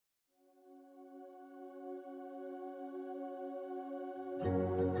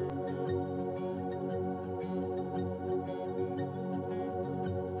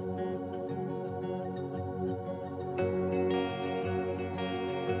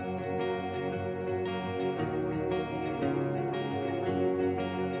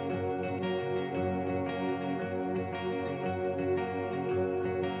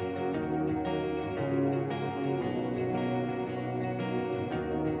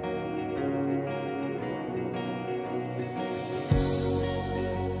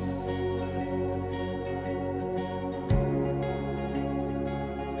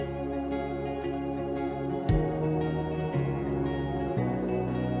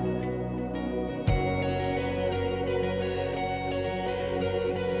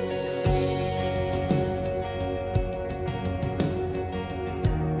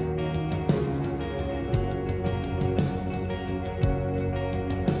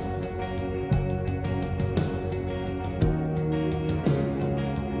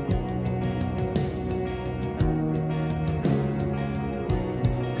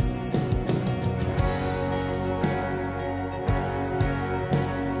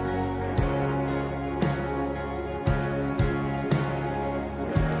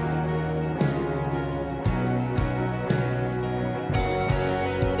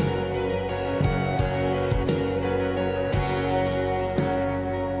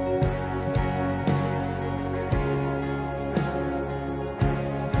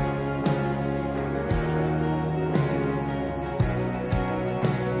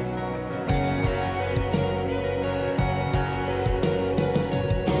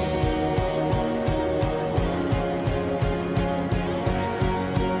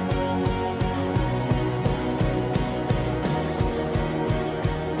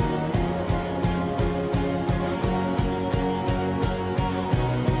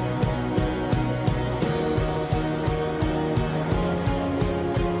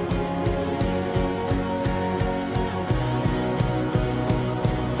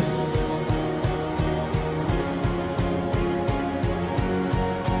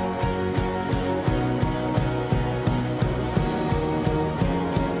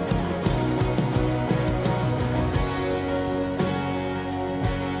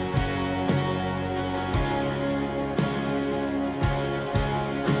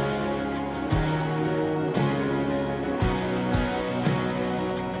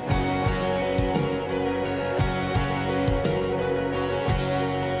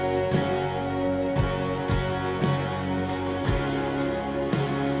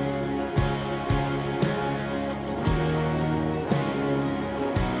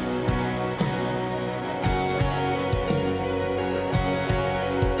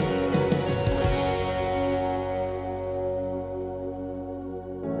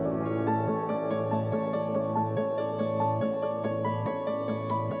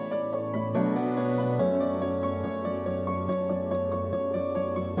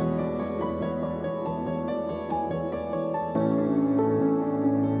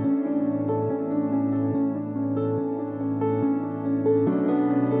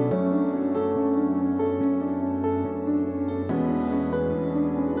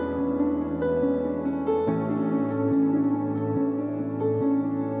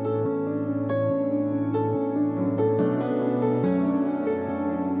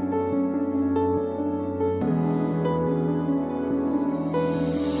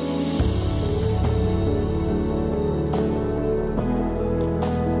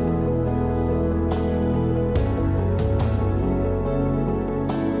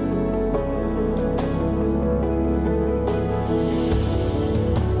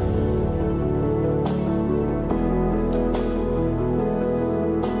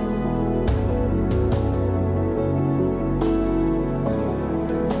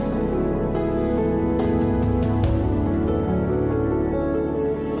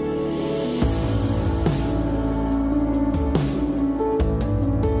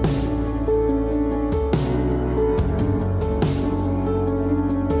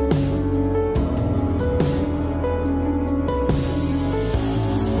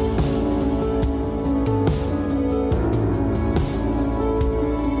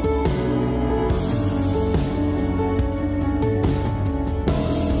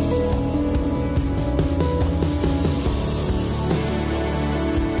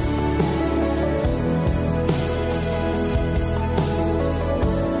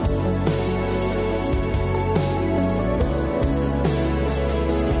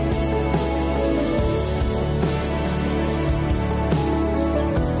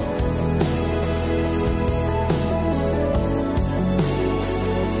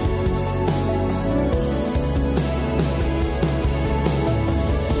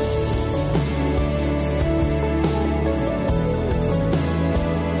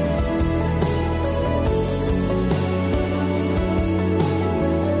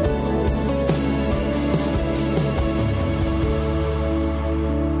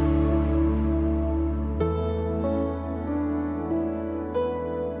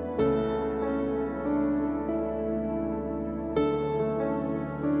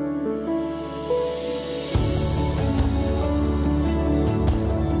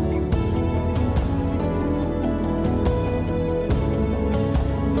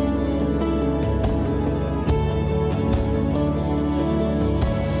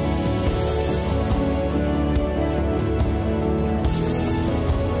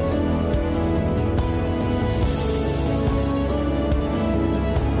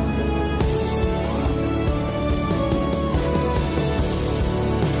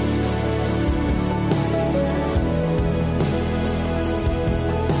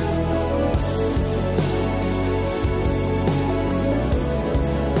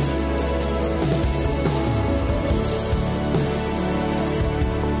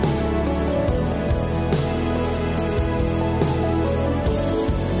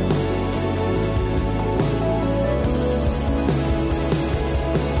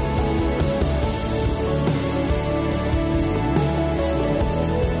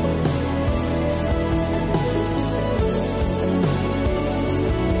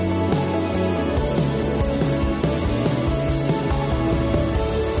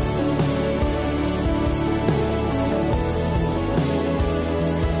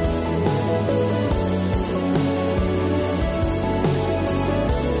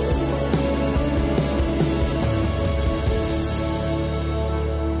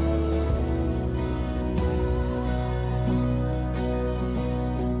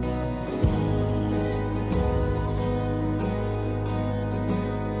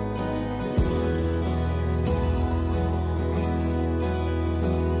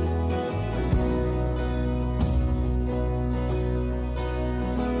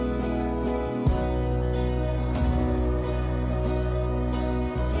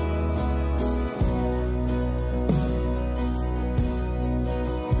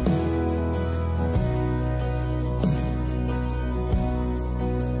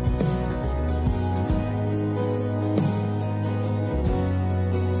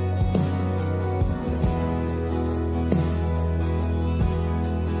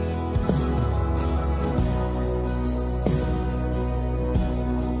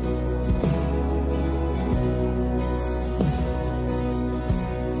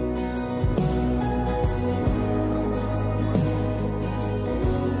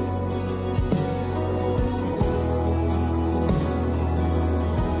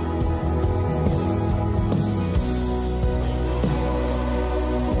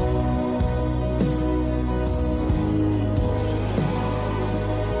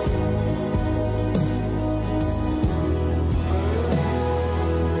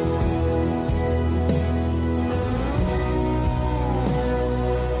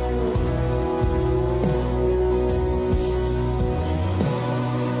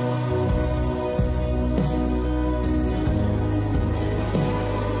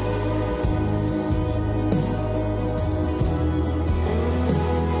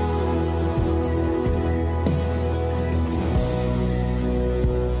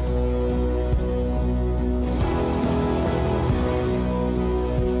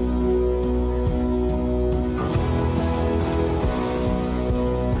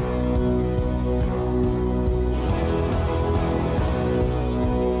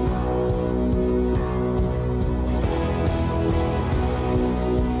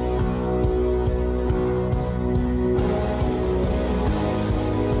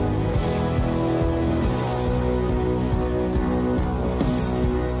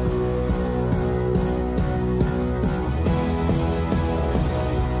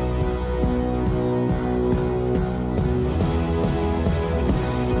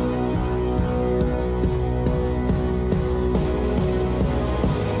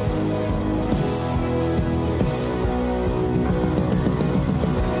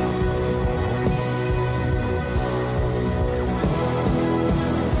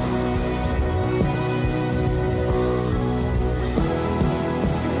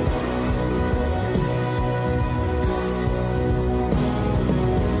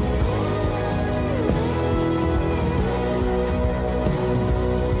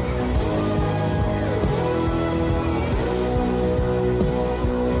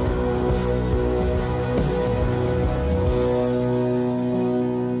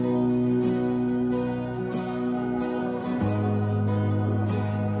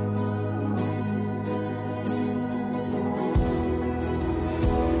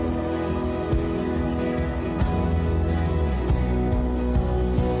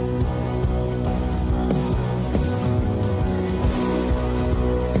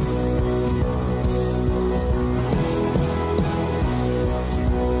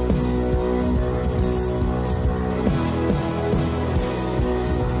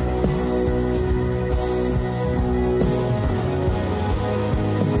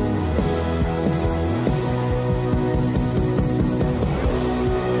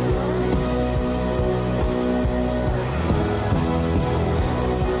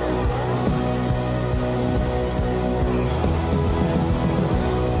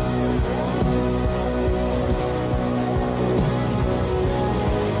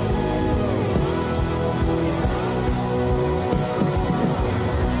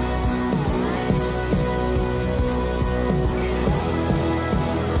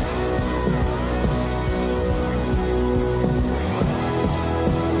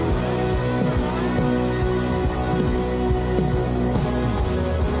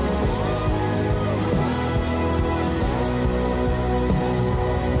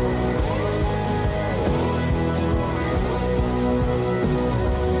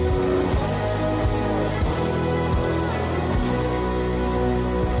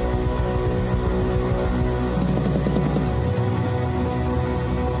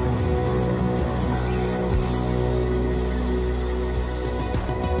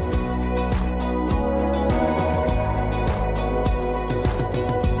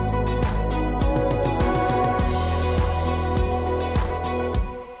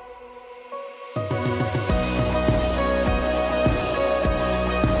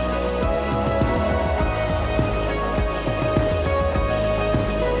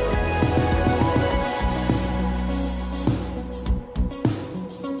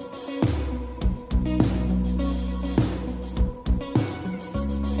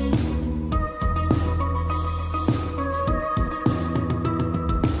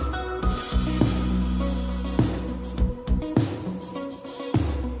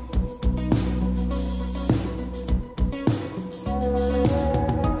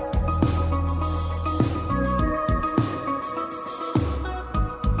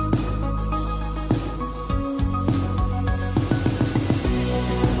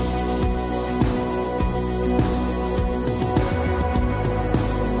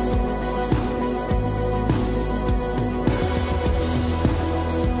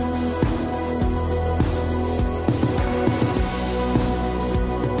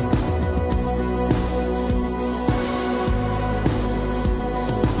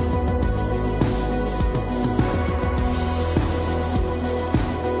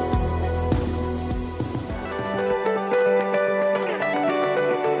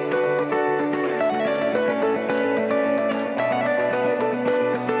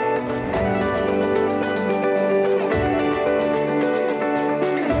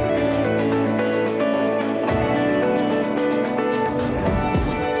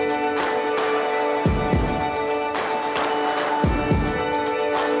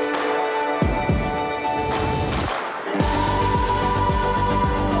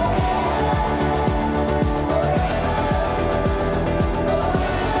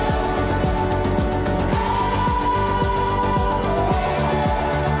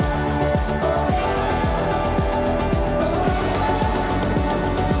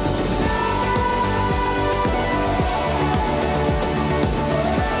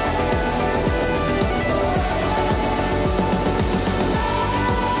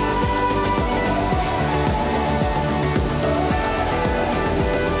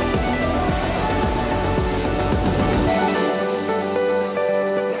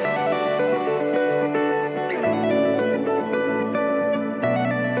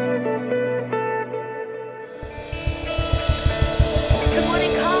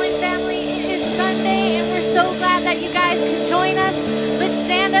so glad that you guys could join us. Let's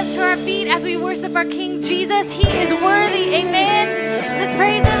stand up to our feet as we worship our King Jesus. He is worthy. Amen. Let's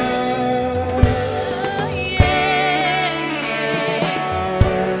praise him.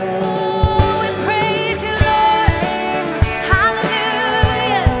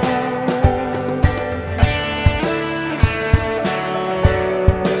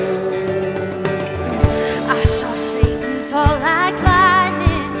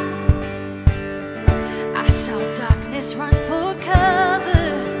 Run for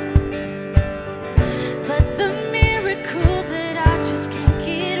cover, but the miracle that I just can't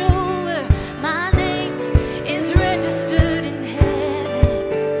get over, my name is registered in heaven.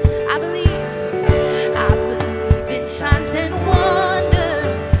 I believe in signs and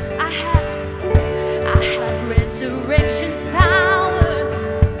wonders. I have resurrection power,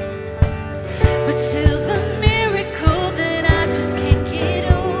 but still the miracle that I just can't get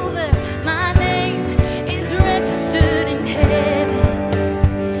over, my name is registered.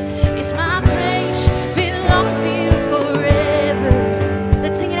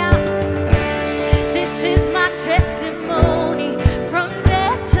 Testimony from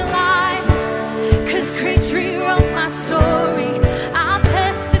death to life, 'cause grace rewrote my story. I'll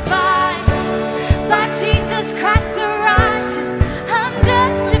testify by Jesus Christ the righteous, I'm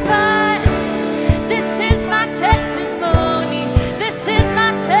justified. This is my testimony, this is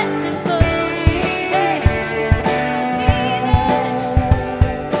my testimony. Hey, Jesus.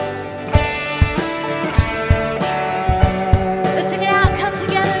 Let's sing it out, come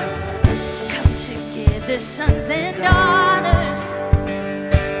together. Come together, sons and daughters,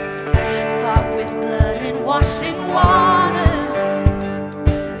 bought with blood and washed in water.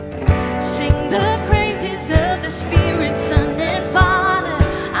 Sing the praises of the Spirit, Son and Father.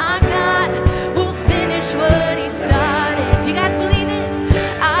 Our God will finish what he started. Do you guys believe it?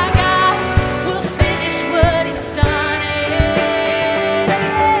 Our God will finish what he started.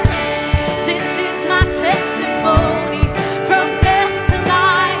 This is my testimony from death to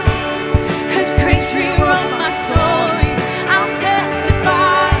life, 'cause grace rewrote my story. I'll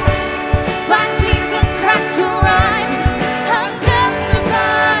testify by Jesus Christ who rises.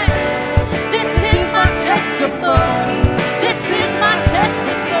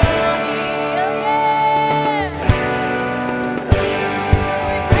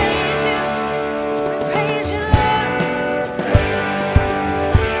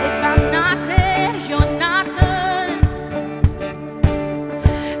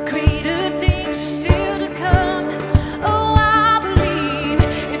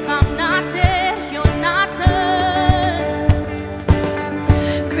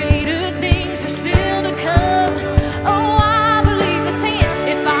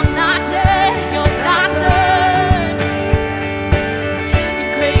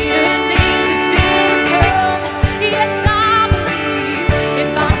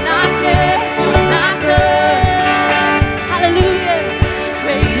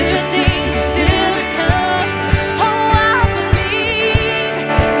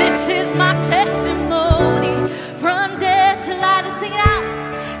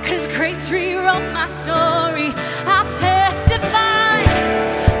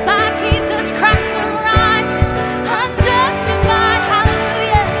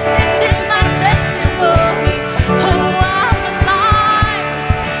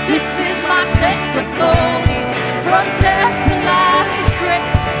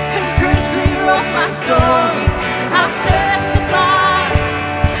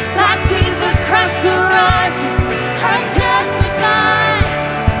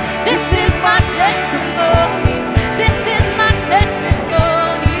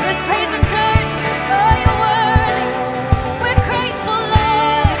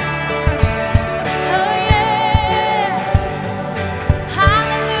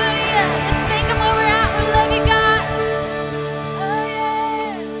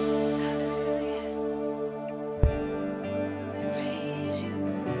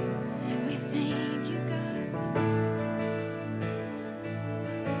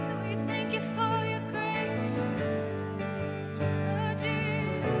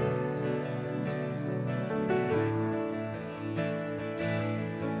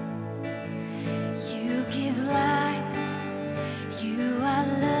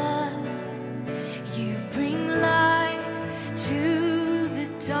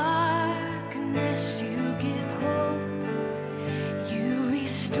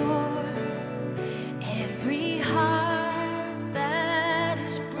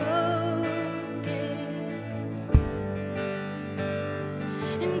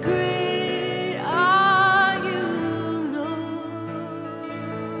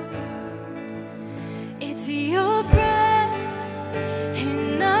 It's your breath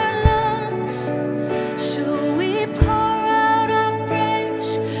in our lungs. So we pour out our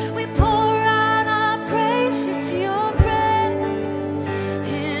praise. We pour out our praise. It's your breath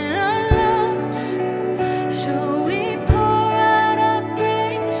in our lungs. So we pour out our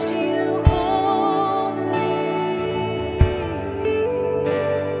praise to you only.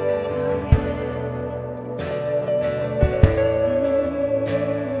 Oh,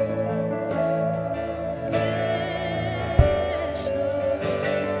 yes, Lord.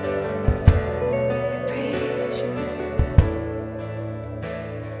 I praise you.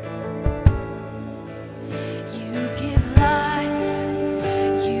 You give life.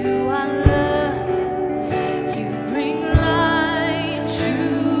 You are love. You bring light to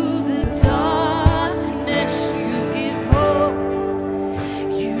the darkness. You give hope.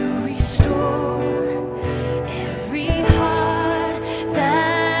 You restore every heart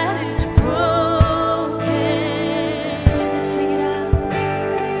that is broken. Let's sing it out.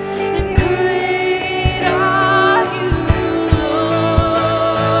 And great are you, Lord.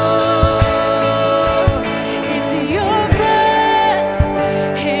 It's your breath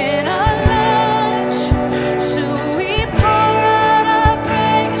in our lungs. So we pour out our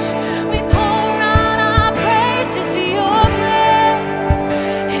praise. We pour out our praise. It's your breath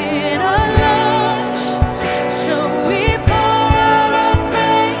in our lungs. So we pour out our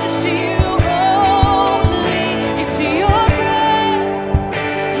praise to you only. It's your breath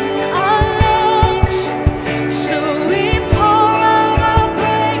in our lungs. So we pour out our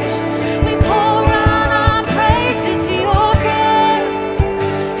praise. We pour out our praise. It's your breath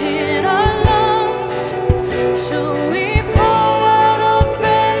in our lungs. So we pour out our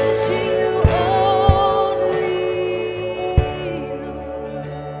praise to you only, Lord.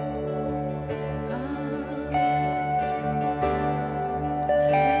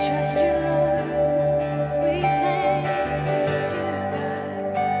 We trust you, Lord. We thank you, God.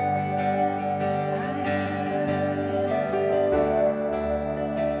 Hallelujah.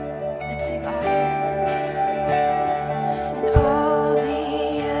 Let's sing all and all the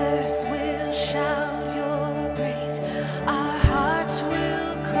earth will shout your praise. Our hearts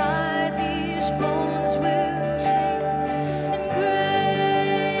will cry, these bones will sing. And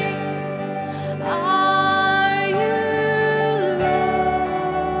great are you, Lord.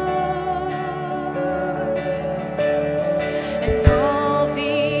 And all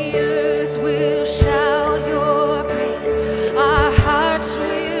the earth will shout your praise. Our hearts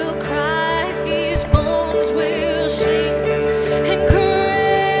will cry, these bones will sing. And great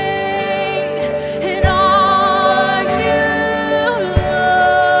are you,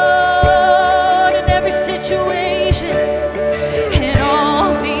 Lord, in every situation. And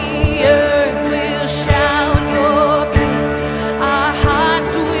all the earth will shout your praise. Our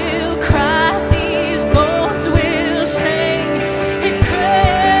hearts will cry, these bones will sing. And great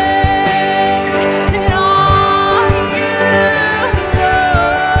are you,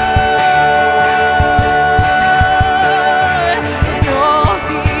 Lord. And all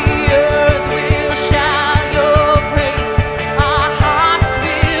the earth will shout your praise. Our hearts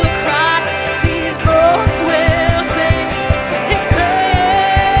will cry, these bones will sing. And great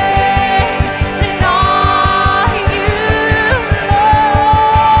are you, Lord.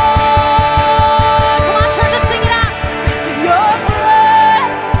 Come on, church, let's sing it out. It's your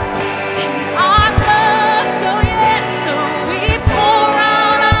breath in our lungs, oh yes. So we pour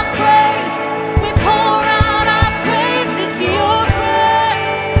out our praise. We pour out our praise. It's your breath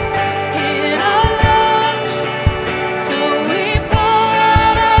in our lungs. So we pour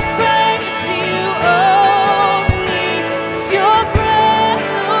out our praise to you only. It's your breath,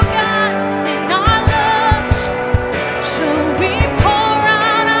 oh God, in our lungs. So we pour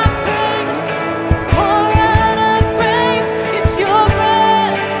out our praise. Pour out our praise. It's your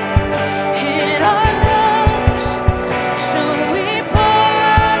breath in our lungs. So we pour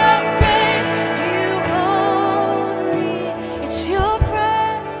out our praise to you only. It's your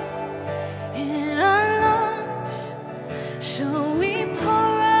breath in our lungs. So we pour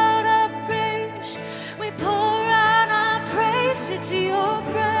out our praise. We pour out our praise. It's your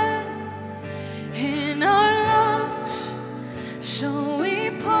breath in our lungs. So we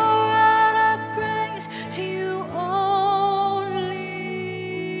pour out our praise to you only,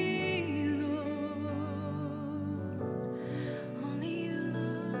 Lord. Only you,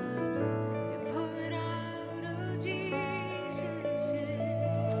 Lord. We pour it out, oh Jesus.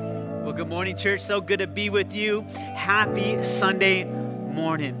 Yeah. Well, good morning, church. So good to be with you. Happy Sunday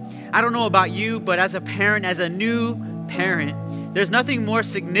morning. I don't know about you, but as a parent, as a new parent, there's nothing more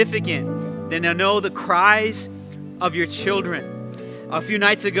significant than to know the cries of your children. A few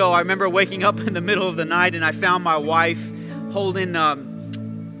nights ago, I remember waking up in the middle of the night and I found my wife holding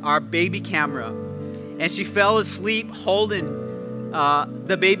our baby camera. And she fell asleep holding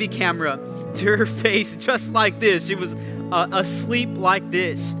the baby camera to her face just like this. She was asleep like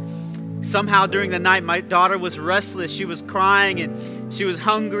this. Somehow during the night, my daughter was restless. She was crying and she was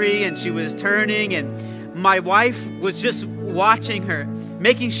hungry and she was turning. And my wife was just watching her,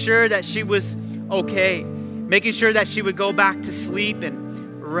 making sure that she was okay, making sure that she would go back to sleep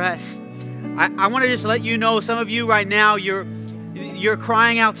and rest. I want to just let you know, some of you right now, you're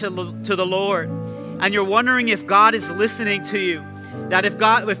crying out to the Lord, and you're wondering if God is listening to you, that if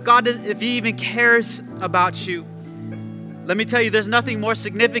He even cares about you. Let me tell you, there's nothing more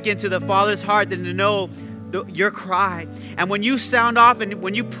significant to the Father's heart than to know your cry. And when you sound off and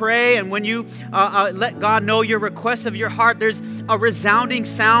when you pray and when you let God know your requests of your heart, there's a resounding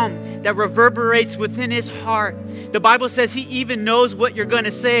sound that reverberates within His heart. The Bible says He even knows what you're going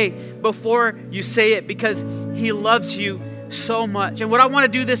to say before you say it, because He loves you so much. And what I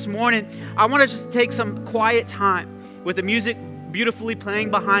want to do this morning, I want to just take some quiet time with the music beautifully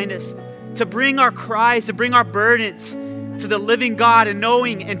playing behind us to bring our cries, to bring our burdens to the living God, and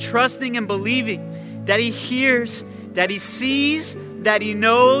knowing and trusting and believing that He hears, that He sees, that He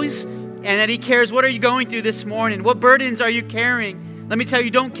knows, and that He cares. What are you going through this morning? What burdens are you carrying? Let me tell you,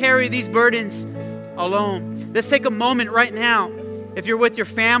 don't carry these burdens alone. Let's take a moment right now. If you're with your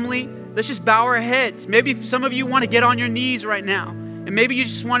family, let's just bow our heads. Maybe some of you want to get on your knees right now, and maybe you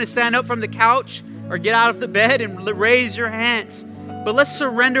just want to stand up from the couch or get out of the bed and raise your hands. But let's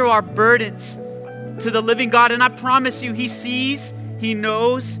surrender our burdens to the living God. And I promise you, He sees, He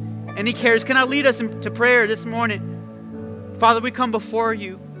knows, and He cares. Can I lead us into prayer this morning? Father, we come before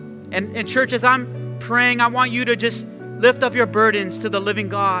you. And church, as I'm praying, I want you to just lift up your burdens to the living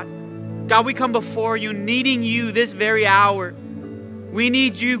God. God, we come before you, needing you this very hour. We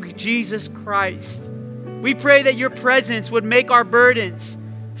need you, Jesus Christ. We pray that your presence would make our burdens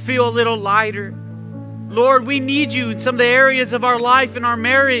feel a little lighter. Lord, we need you in some of the areas of our life, in our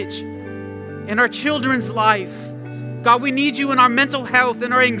marriage, in our children's life. God, we need you in our mental health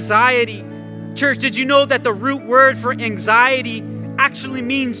and our anxiety. Church, did you know that the root word for anxiety actually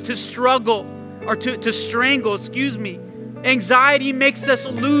means to struggle, or to strangle, Anxiety makes us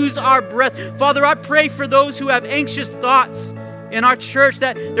lose our breath. Father, I pray for those who have anxious thoughts in our church,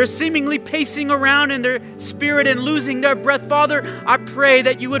 that they're seemingly pacing around in their spirit and losing their breath. Father, I pray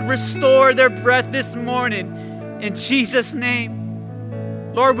that you would restore their breath this morning in Jesus'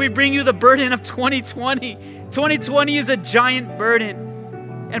 name. Lord, we bring you the burden of 2020. 2020 is a giant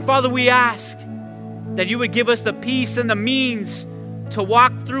burden. And Father, we ask that you would give us the peace and the means to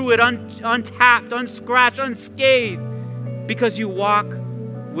walk through it untapped, unscratched, unscathed, because you walk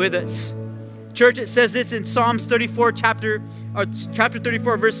with us. Church, it says this in Psalms 34, chapter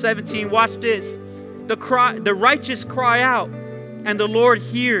 34, verse 17. Watch this. The righteous cry out, and the Lord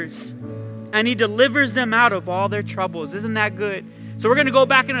hears, and He delivers them out of all their troubles. Isn't that good? So we're going to go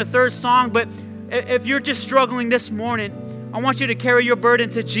back in a third song, but if you're just struggling this morning, I want you to carry your burden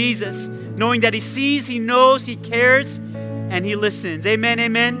to Jesus, knowing that He sees, He knows, He cares, and He listens. Amen,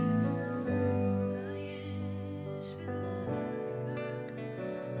 amen.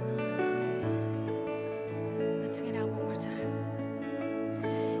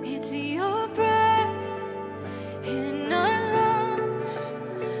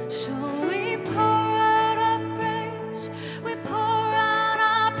 So we pour out our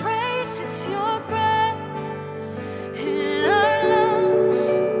praise to you.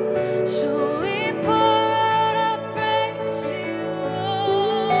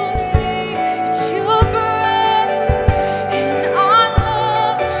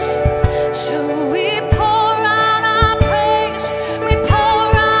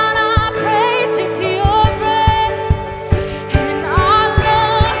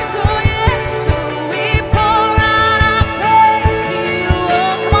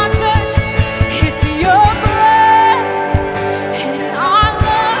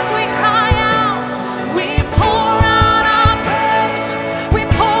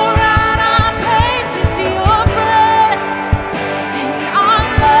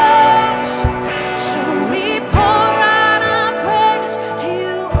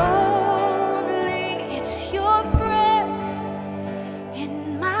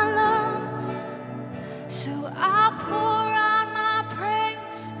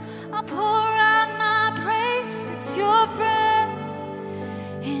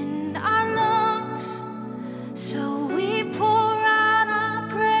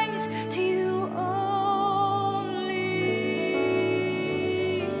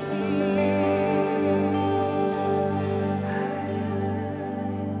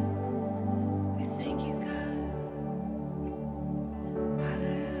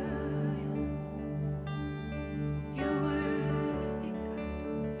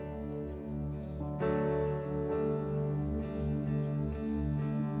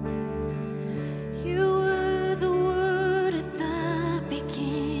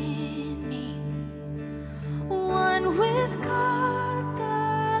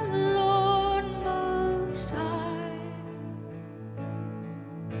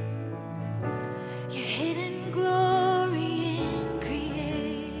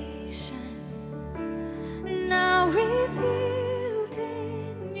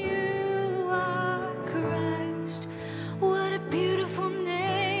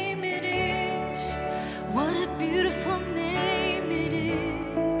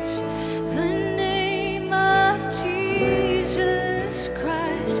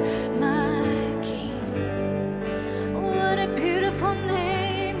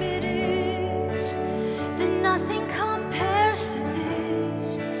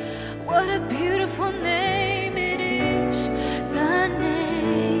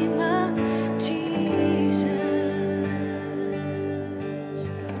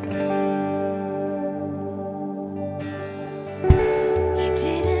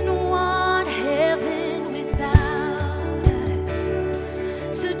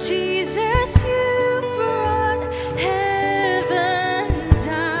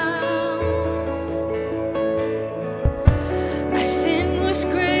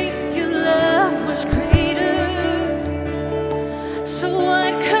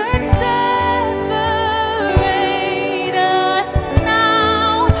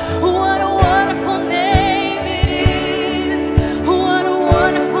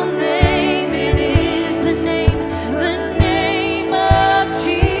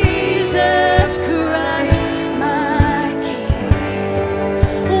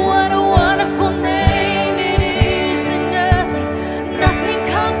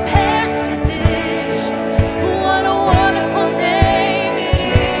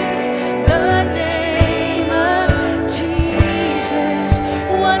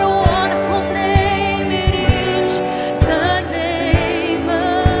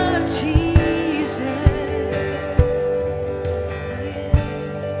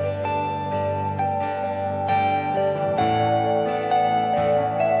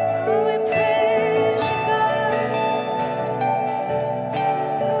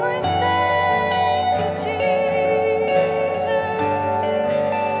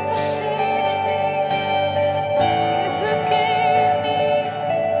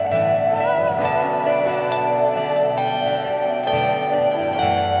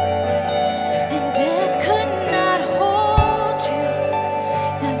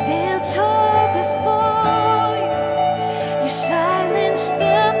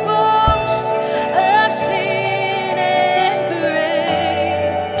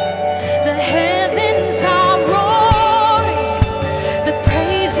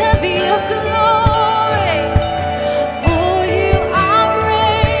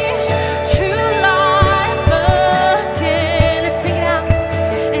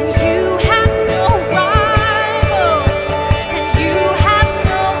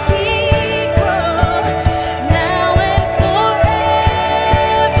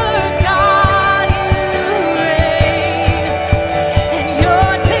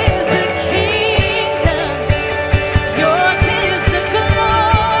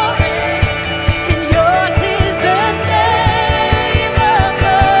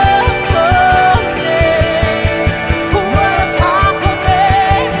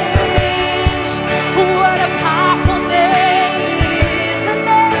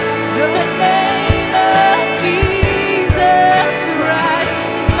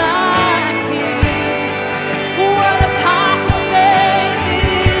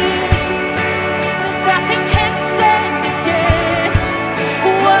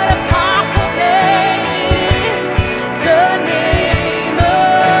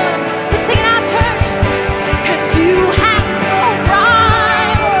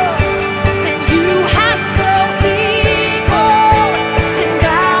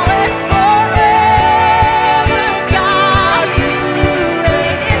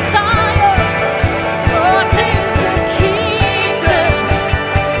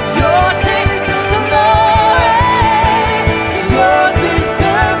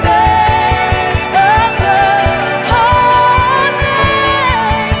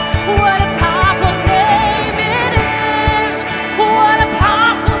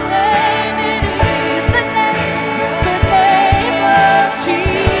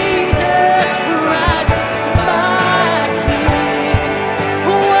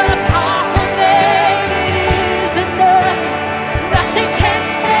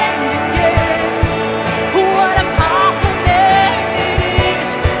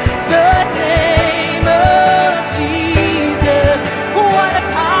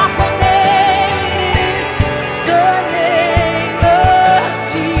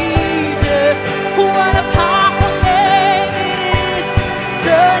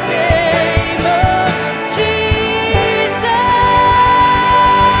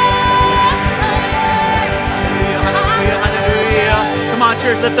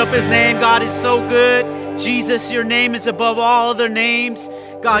 up his name. God is so good. Jesus, your name is above all other names.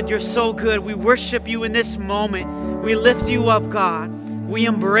 God, you're so good. We worship you in this moment. We lift you up, God. We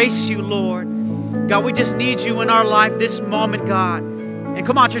embrace you, Lord. God, we just need you in our life this moment, God. And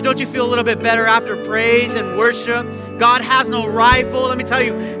come on, church, don't you feel a little bit better after praise and worship? God has no rival. Let me tell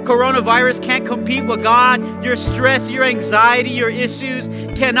you, coronavirus can't compete with God. Your stress, your anxiety, your issues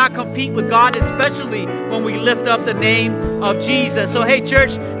cannot compete with God, especially when we lift up the name of Jesus. So, hey,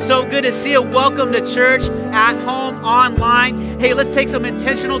 church, so good to see you. Welcome to church, at home, online. Hey, let's take some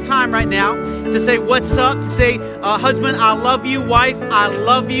intentional time right now to say what's up, to say, husband, I love you. Wife, I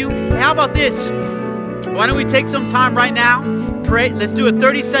love you. Hey, how about this? Why don't we take some time right now? Pray. Let's do a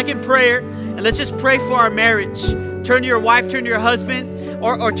 30-second prayer, and let's just pray for our marriage. Turn to your wife, turn to your husband,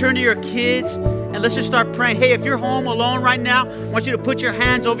 or turn to your kids, and let's just start praying. Hey, if you're home alone right now, I want you to put your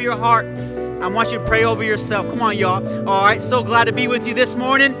hands over your heart. I want you to pray over yourself. Come on, y'all. All right, so glad to be with you this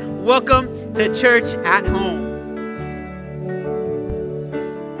morning. Welcome to Church at Home.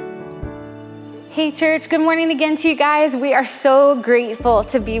 Hey church, good morning again to you guys. We are so grateful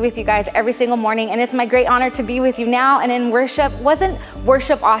to be with you guys every single morning, and it's my great honor to be with you now and in worship. Wasn't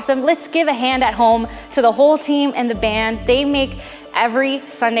worship awesome? Let's give a hand at home to the whole team and the band. They make every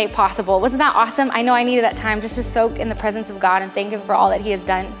Sunday possible. Wasn't that awesome? I know I needed that time just to soak in the presence of God and thank him for all that he has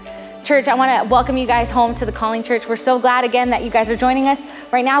done. Church, I want to welcome you guys home to the Calling Church. We're so glad again that you guys are joining us.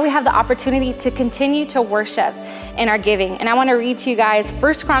 Right now we have the opportunity to continue to worship in our giving. And I want to read to you guys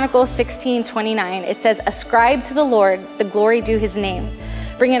 1 Chronicles 16:29. It says, ascribe to the Lord the glory due his name.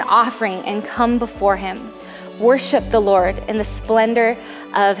 Bring an offering and come before him. Worship the Lord in the splendor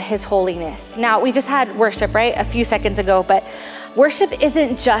of his holiness. Now, we just had worship, right? A few seconds ago, but worship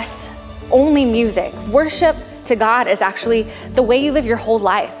isn't just only music. Worship to God is actually the way you live your whole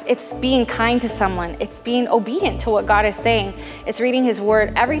life. It's being kind to someone. It's being obedient to what God is saying. It's reading his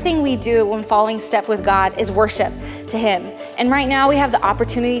word. Everything we do when following step with God is worship to him. And right now we have the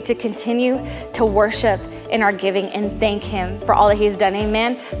opportunity to continue to worship in our giving and thank him for all that he's done.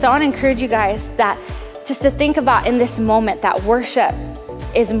 Amen. So I want to encourage you guys that just to think about in this moment that worship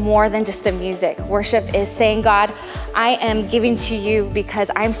is more than just the music. Worship is saying, God, I am giving to you because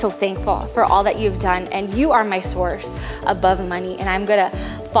I'm so thankful for all that you've done, and you are my source above money, and I'm gonna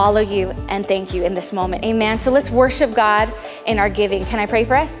follow you and thank you in this moment. Amen. So let's worship God in our giving. Can I pray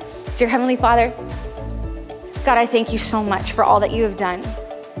for us? Dear Heavenly Father, God, I thank you so much for all that you have done.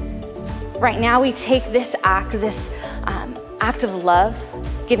 Right now we take this act of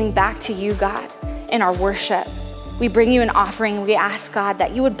love, giving back to you, God, in our worship. We bring you an offering, and we ask, God,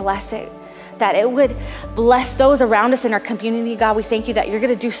 that you would bless it, that it would bless those around us in our community. God, we thank you that you're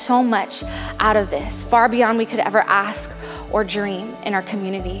gonna do so much out of this, far beyond we could ever ask or dream in our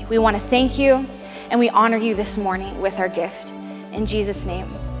community. We wanna thank you, and we honor you this morning with our gift. In Jesus'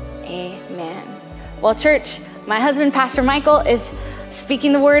 name, amen. Well, church, my husband, Pastor Michael, is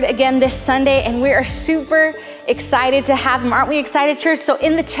speaking the word again this Sunday, and we are super excited to have him. Aren't we excited, church? So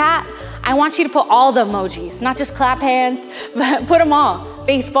in the chat, I want you to put all the emojis, not just clap hands, but put them all.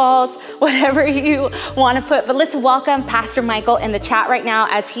 Baseballs, whatever you want to put. But let's welcome Pastor Michael in the chat right now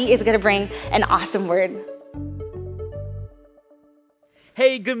as he is going to bring an awesome word.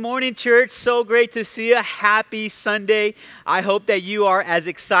 Hey, good morning, church. So great to see you. Happy Sunday. I hope that you are as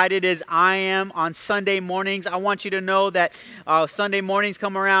excited as I am on Sunday mornings. I want you to know that Sunday mornings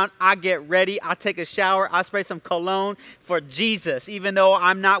come around, I get ready, I take a shower, I spray some cologne for Jesus. Even though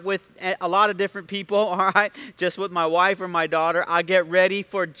I'm not with a lot of different people, all right, just with my wife or my daughter, I get ready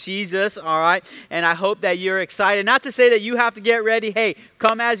for Jesus, all right? And I hope that you're excited. Not to say that you have to get ready. Hey,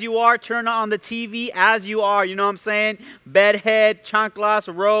 come as you are, turn on the TV as you are, you know what I'm saying? Bedhead, chanclas,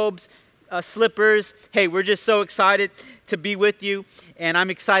 robes, slippers. Hey, we're just so excited to be with you, and I'm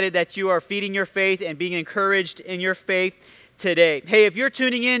excited that you are feeding your faith and being encouraged in your faith today. Hey, if you're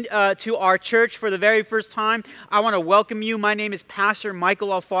tuning in to our church for the very first time, I want to welcome you. My name is Pastor Michael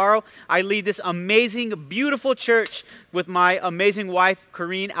Alfaro. I lead this amazing, beautiful church with my amazing wife,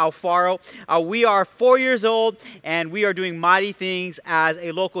 Corrine Alfaro. We are 4 years old, and we are doing mighty things as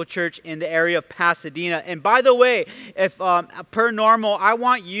a local church in the area of Pasadena. And by the way, if per normal, I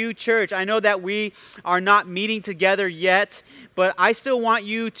want you, church, I know that we are not meeting together yet, but I still want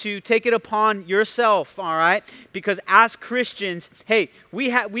you to take it upon yourself, all right? Because as Christians, hey,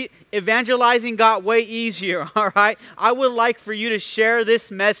 we evangelizing got way easier, all right? I would like for you to share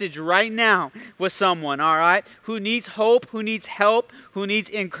this message right now with someone, all right, who needs hope, who needs help, who needs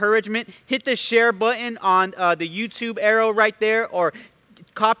encouragement. Hit the share button on the YouTube arrow right there, or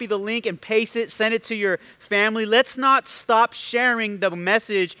copy the link and paste it, send it to your family. Let's not stop sharing the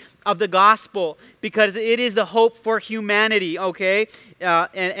message of the gospel, because it is the hope for humanity, okay?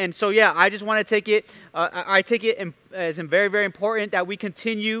 And so, yeah, I just want to take it, I take it as very, very important that we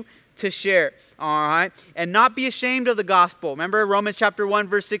continue to share, all right? And not be ashamed of the gospel. Remember Romans chapter 1,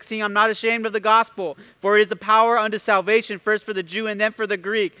 verse 16, I'm not ashamed of the gospel, for it is the power unto salvation, first for the Jew and then for the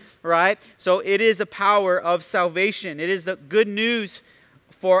Greek, right? So it is the power of salvation. It is the good news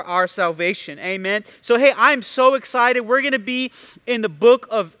for our salvation. Amen. So, hey, I'm so excited. We're going to be in the book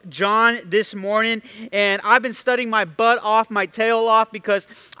of John this morning, and I've been studying my butt off, my tail off, because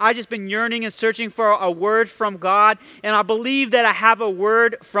I've just been yearning and searching for a word from God, and I believe that I have a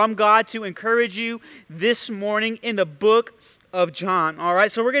word from God to encourage you this morning in the book of John. All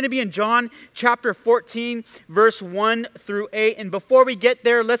right, so we're going to be in John chapter 14, verse 1 through 8, and before we get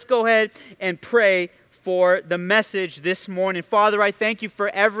there, let's go ahead and pray for the message this morning. Father, I thank you for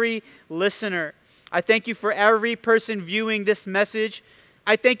every listener. I thank you for every person viewing this message.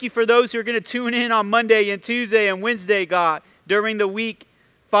 I thank you for those who are going to tune in on Monday and Tuesday and Wednesday, God, during the week.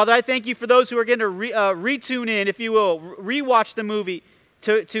 Father, I thank you for those who are going to retune in, if you will, rewatch the movie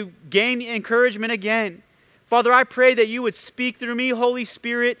to gain encouragement again. Father, I pray that you would speak through me. Holy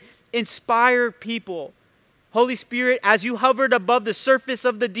Spirit, inspire people. Holy Spirit, as you hovered above the surface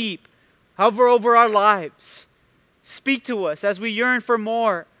of the deep, hover over our lives. Speak to us as we yearn for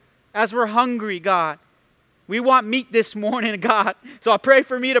more, as we're hungry, God. We want meat this morning, God. So I pray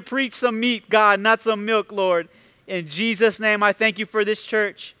for me to preach some meat, God, not some milk, Lord. In Jesus' name, I thank you for this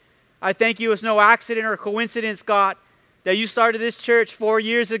church. I thank you it's no accident or coincidence, God, that you started this church 4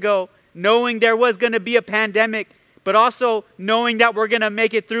 years ago, knowing there was going to be a pandemic, but also knowing that we're going to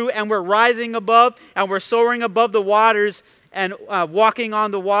make it through, and we're rising above and we're soaring above the waters and walking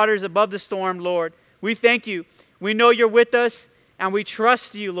on the waters above the storm, Lord. We thank you. We know you're with us, and we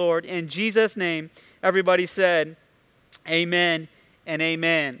trust you, Lord. In Jesus' name, everybody said, amen and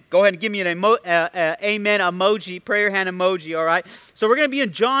amen. Go ahead and give me an amen emoji, prayer hand emoji, all right? So we're going to be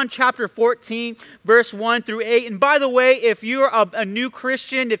in John chapter 14, verse 1 through 8. And by the way, if you're a new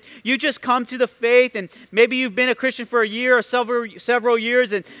Christian, if you just come to the faith, and maybe you've been a Christian for a year or several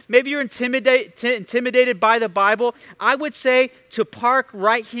years, and maybe you're intimidated by the Bible, I would say to park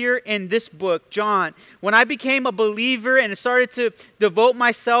right here in this book, John. When I became a believer and started to devote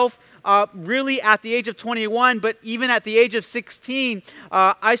myself really at the age of 21, but even at the age of 16,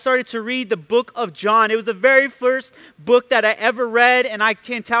 I started to read the book of John. It was the very first book that I ever read, and I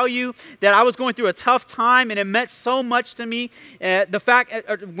can tell you that I was going through a tough time, and it meant so much to me. The fact,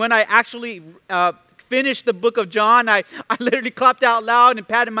 when I actually finished the book of John, I literally clapped out loud and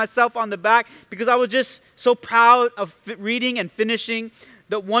patted myself on the back, because I was just so proud of reading and finishing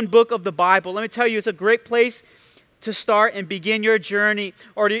the one book of the Bible. Let me tell you, it's a great place to start and begin your journey,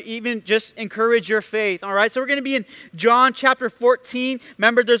 or to even just encourage your faith. All right, so we're going to be in John chapter 14.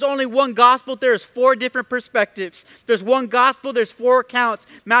 Remember, there's only one gospel. There's 4 different perspectives. There's one gospel. There's 4 accounts: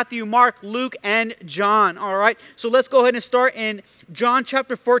 Matthew, Mark, Luke, and John. All right, so let's go ahead and start in John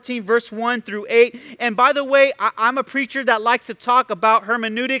chapter 14, verse 1 through 8. And by the way, I'm a preacher that likes to talk about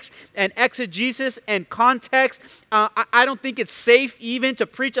hermeneutics and exegesis and context. I don't think it's safe even to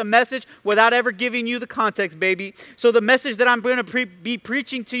preach a message without ever giving you the context, baby. So the message that I'm going to be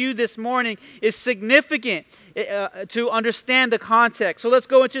preaching to you this morning is significant to understand the context. So let's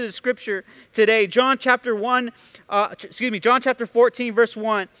go into the scripture today. John chapter 14, verse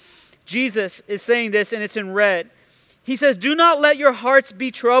 1. Jesus is saying this, and it's in red. He says, "Do not let your hearts be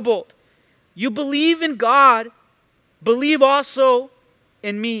troubled. You believe in God, believe also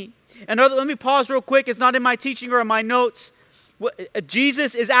in me." And let me pause real quick. It's not in my teaching or in my notes.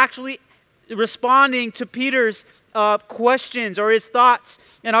 Jesus is actually responding to Peter's questions or his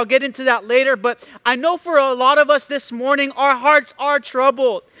thoughts, and I'll get into that later. But I know for a lot of us this morning, our hearts are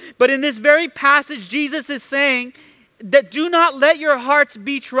troubled. But in this very passage, Jesus is saying that do not let your hearts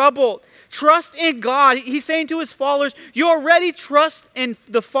be troubled. Trust in God. He's saying to his followers, you already trust in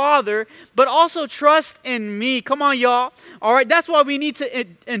the Father, but also trust in me. Come on, y'all. All right, that's why we need to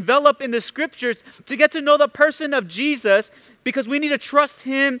envelop in the scriptures to get to know the person of Jesus, because we need to trust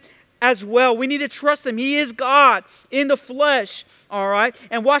him as well. We need to trust him. He is God in the flesh. All right,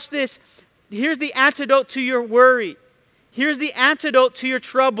 and watch this. Here's the antidote to your worry. Here's the antidote to your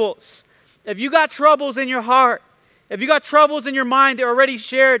troubles. If you got troubles in your heart, if you got troubles in your mind, they already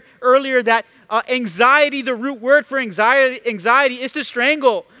shared earlier that anxiety, the root word for anxiety is to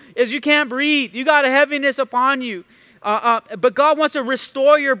strangle, is you can't breathe. You got a heaviness upon you. But God wants to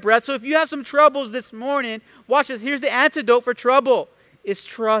restore your breath. So if you have some troubles this morning, watch this. Here's the antidote for trouble. It's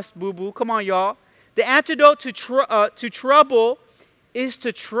trust, boo-boo. Come on, y'all. The antidote to trouble is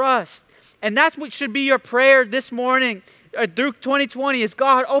to trust. And that's what should be your prayer this morning through 2020 is,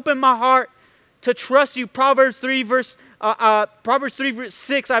 God, open my heart to trust you. Proverbs 3 verse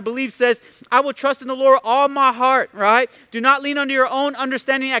 6, I believe, says, I will trust in the Lord all my heart, right? Do not lean unto your own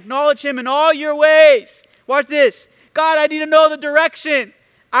understanding. Acknowledge him in all your ways. Watch this. God, I need to know the direction.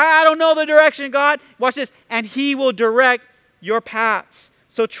 I don't know the direction, God. Watch this. And he will direct your paths.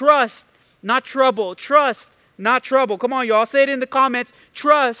 So trust, not trouble. Trust, not trouble. Come on, y'all. Say it in the comments.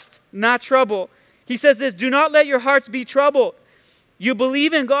 Trust, not trouble. He says this, do not let your hearts be troubled. You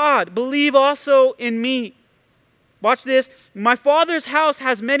believe in God. Believe also in me. Watch this. My Father's house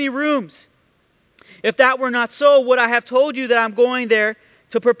has many rooms. If that were not so, would I have told you that I'm going there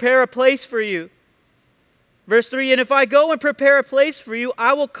to prepare a place for you? Verse 3, and if I go and prepare a place for you,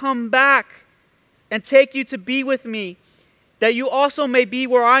 I will come back and take you to be with me, that you also may be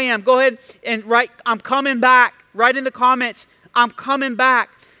where I am. Go ahead and write, I'm coming back. Write in the comments, I'm coming back.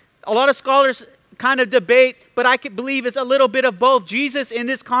 A lot of scholars kind of debate, but I could believe it's a little bit of both. Jesus in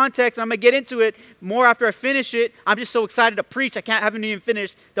this context, I'm going to get into it more after I finish it. I'm just so excited to preach, haven't even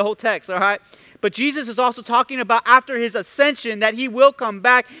finished the whole text, all right? But Jesus is also talking about after his ascension that he will come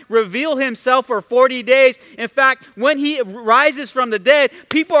back, reveal himself for 40 days. In fact, when he rises from the dead,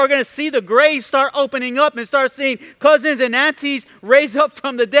 people are going to see the graves start opening up and start seeing cousins and aunties raise up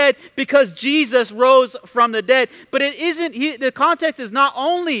from the dead because Jesus rose from the dead. But it isn't, the context is not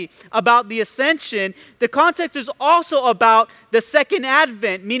only about the ascension, the context is also about the second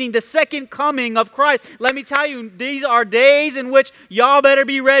advent, meaning the second coming of Christ. Let me tell you, these are days in which y'all better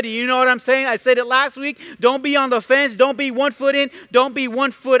be ready. You know what I'm saying? I said it last week. Don't be on the fence. Don't be 1 foot in. Don't be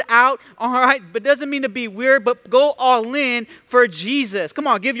 1 foot out. All right? But it doesn't mean to be weird, but go all in for Jesus. Come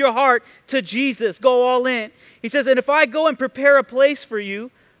on, give your heart to Jesus. Go all in. He says, and if I go and prepare a place for you,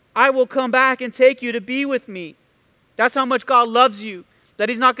 I will come back and take you to be with me. That's how much God loves you, that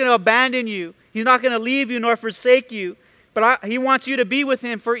he's not going to abandon you. He's not going to leave you nor forsake you. But he wants you to be with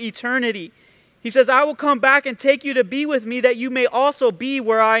him for eternity. He says, I will come back and take you to be with me that you may also be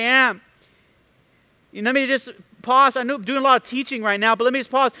where I am. Let me just pause. I know I'm doing a lot of teaching right now, but let me just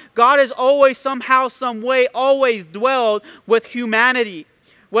pause. God has always somehow, some way, always dwelled with humanity.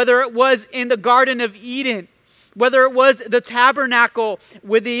 Whether it was in the Garden of Eden, whether it was the tabernacle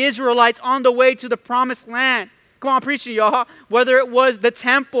with the Israelites on the way to the promised land. Come on, preaching, y'all. Whether it was the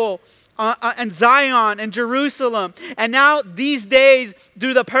temple and Zion and Jerusalem. And now these days,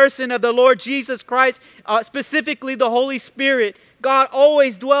 through the person of the Lord Jesus Christ, specifically the Holy Spirit, God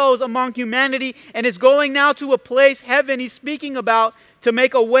always dwells among humanity and is going now to a place, heaven, he's speaking about, to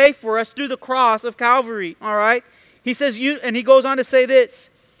make a way for us through the cross of Calvary. All right? He says, and he goes on to say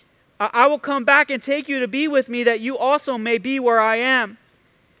this, I will come back and take you to be with me that you also may be where I am.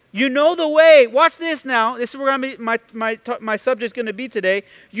 You know the way. Watch this now. This is where my subject's going to be today.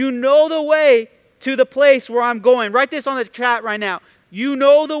 You know the way to the place where I'm going. Write this on the chat right now. You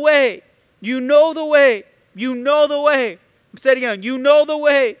know the way. You know the way. You know the way. Say it again. You know the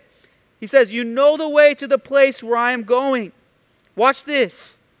way. He says, you know the way to the place where I am going. Watch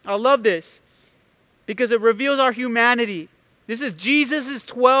this. I love this because it reveals our humanity. This is Jesus'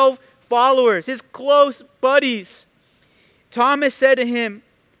 12 followers, his close buddies. Thomas said to him,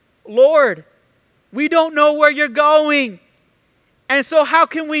 Lord, we don't know where you're going. And so how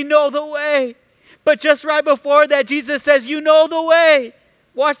can we know the way? But just right before that, Jesus says, you know the way.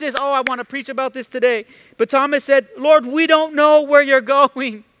 Watch this. Oh, I want to preach about this today. But Thomas said, Lord, we don't know where you're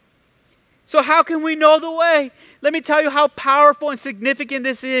going. So how can we know the way? Let me tell you how powerful and significant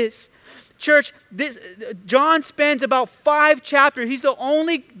this is. Church, John spends about 5 chapters. He's the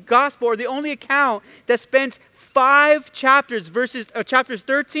only gospel or the only account that spends 5 chapters, chapters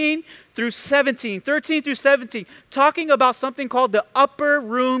 13 through 17, talking about something called the upper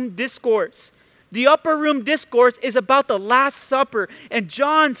room discourse. The upper room discourse is about the Last Supper, and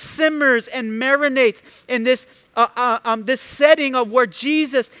John simmers and marinates in this setting of where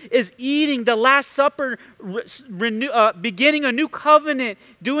Jesus is eating the Last Supper, beginning a new covenant.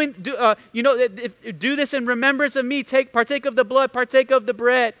 Do this in remembrance of me. Partake of the blood, partake of the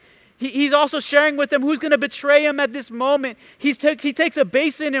bread. He's also sharing with them who's going to betray him at this moment. He takes a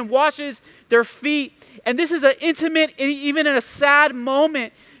basin and washes their feet, and this is an intimate, even in a sad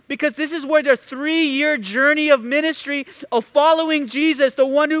moment. Because this is where their 3-year journey of ministry of following Jesus, the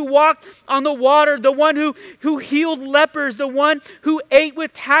one who walked on the water, the one who healed lepers, the one who ate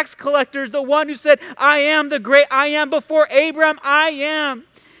with tax collectors, the one who said, I am the great I am before Abraham, I am.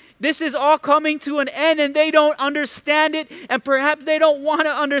 This is all coming to an end and they don't understand it, and perhaps they don't want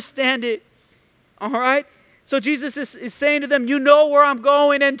to understand it. All right? So Jesus is saying to them, you know where I'm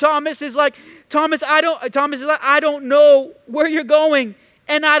going. And Thomas is like, I don't know where you're going,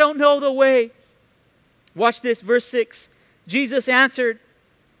 and I don't know the way. Watch this, verse 6. Jesus answered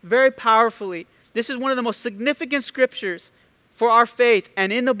very powerfully. This is one of the most significant scriptures for our faith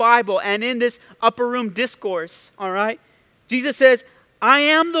and in the Bible and in this upper room discourse, all right? Jesus says, I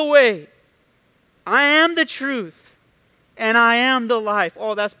am the way, I am the truth, and I am the life.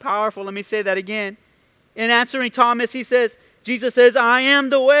 Oh, that's powerful. Let me say that again. In answering Thomas, Jesus says, I am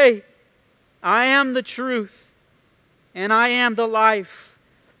the way, I am the truth, and I am the life.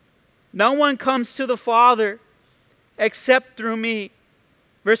 No one comes to the Father except through me.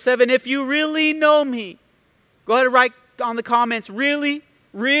 Verse 7, if you really know me, go ahead and write on the comments, really,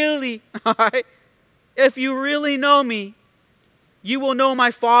 really, all right? If you really know me, you will know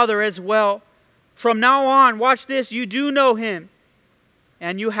my Father as well. From now on, watch this, you do know him,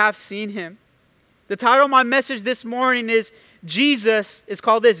 and you have seen him. The title of my message this morning is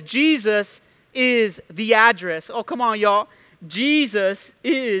called this, Jesus is the address. Oh, come on, y'all. Jesus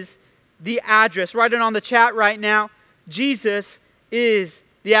is the address. Write it on the chat right now. Jesus is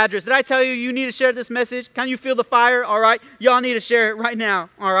the address. Did I tell you you need to share this message? Can you feel the fire? All right. Y'all need to share it right now.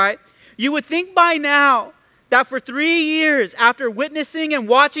 All right. You would think by now that for 3 years after witnessing and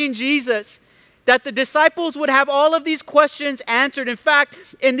watching Jesus, that the disciples would have all of these questions answered. In fact,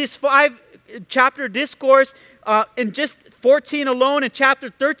 in this 5-chapter discourse, in just 14 alone, in chapter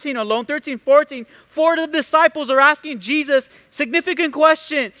 13 alone, 13, 14, 4 of the disciples are asking Jesus significant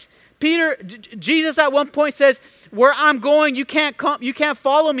questions. Jesus at one point says, where I'm going, you can't come, you can't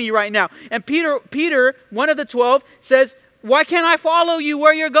follow me right now. And Peter, one of the 12, says, why can't I follow you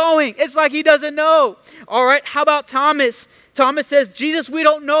where you're going? It's like he doesn't know. All right, how about Thomas? Thomas says, Jesus, we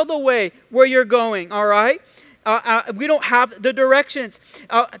don't know the way where you're going, all right? We don't have the directions.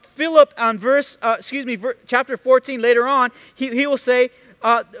 Philip on chapter 14 later on, he will say,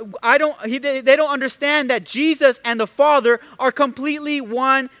 they don't understand that Jesus and the Father are completely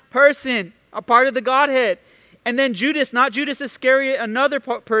one person, a part of the Godhead. And then Judas, not Judas Iscariot,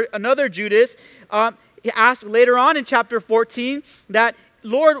 another Judas, he asked later on in chapter 14 that,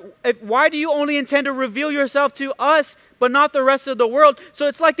 Lord, why do you only intend to reveal yourself to us, but not the rest of the world? So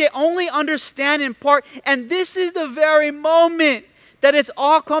it's like they only understand in part. And this is the very moment that it's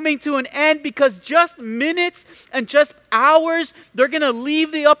all coming to an end, because just minutes and just hours, they're going to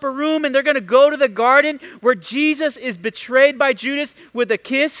leave the upper room and they're going to go to the garden where Jesus is betrayed by Judas with a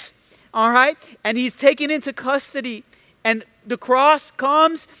kiss, all right? And he's taken into custody. And the cross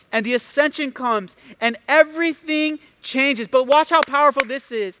comes and the ascension comes and everything changes. But watch how powerful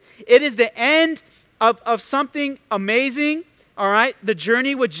this is. It is the end of something amazing, all right? The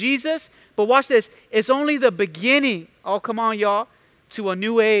journey with Jesus. But watch this. It's only the beginning. Oh, come on, y'all. To a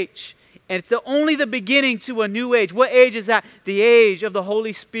new age. And it's only the beginning to a new age. What age is that? The age of the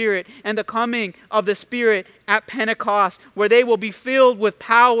Holy Spirit and the coming of the Spirit at Pentecost, where they will be filled with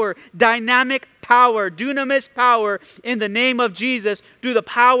power, dynamic power, dunamis power in the name of Jesus through the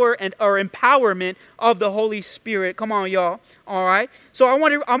power or empowerment of the Holy Spirit. Come on, y'all. All right. So I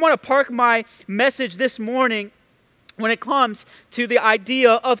want to park my message this morning when it comes to the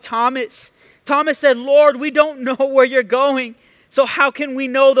idea of Thomas. Thomas said, Lord, we don't know where you're going. So how can we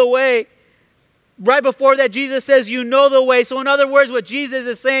know the way? Right before that, Jesus says, you know the way. So in other words, what Jesus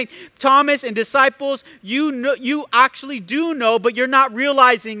is saying, Thomas and disciples, you actually do know, but you're not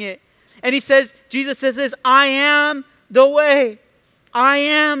realizing it. And Jesus says this, I am the way. I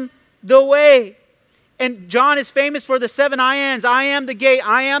am the way. And John is famous for the 7 I ams. I am the gate.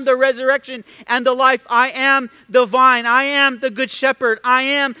 I am the resurrection and the life. I am the vine. I am the good shepherd. I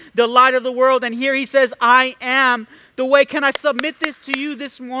am the light of the world. And here he says, I am the way. Can I submit this to you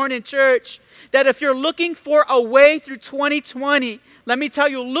this morning, church? That if you're looking for a way through 2020, let me tell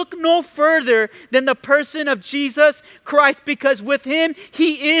you, look no further than the person of Jesus Christ, because with him,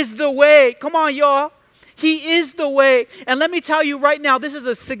 he is the way. Come on, y'all. He is the way. And let me tell you right now, this is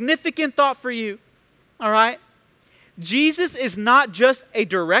a significant thought for you. All right? Jesus is not just a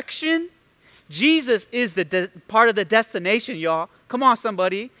direction. Jesus is the part of the destination, y'all. Come on,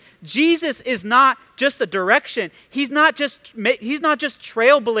 somebody. Jesus is not just a direction. He's not just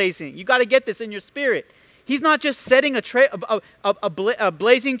trailblazing. You got to get this in your spirit. He's not just setting a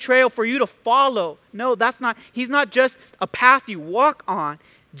blazing trail for you to follow. No, that's not. He's not just a path you walk on.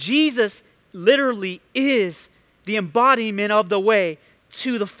 Jesus literally is the embodiment of the way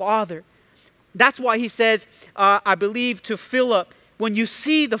to the Father. That's why he says, I believe to Philip, when you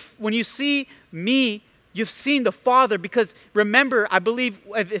see me, You've seen the Father, because remember, I believe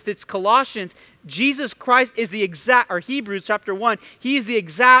if it's Colossians, Jesus Christ is the exact, or Hebrews chapter 1, he is the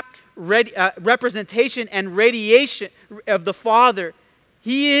exact representation and radiation of the Father.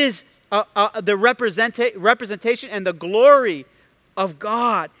 He is the representation and the glory of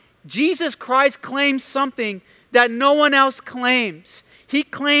God. Jesus Christ claims something that no one else claims. He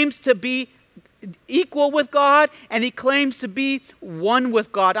claims to be equal with God, and he claims to be one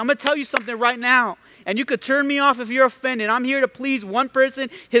with God. I'm going to tell you something right now, and you could turn me off if you're offended. I'm here to please one person.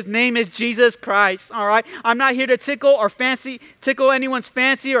 His name is Jesus Christ, all right? I'm not here to tickle anyone's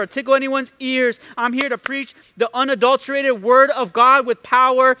fancy or tickle anyone's ears. I'm here to preach the unadulterated word of God with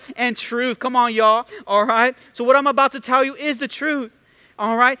power and truth. Come on, y'all, all right? So what I'm about to tell you is the truth,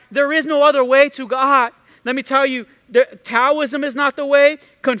 all right? There is no other way to God. Let me tell you, Taoism is not the way.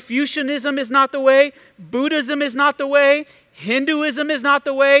 Confucianism is not the way. Buddhism is not the way. Hinduism is not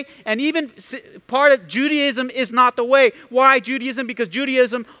the way. And even part of Judaism is not the way. Why Judaism? Because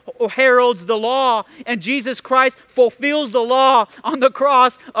Judaism heralds the law. And Jesus Christ fulfills the law on the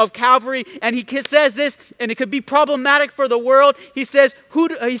cross of Calvary. And he says this, and it could be problematic for the world. He says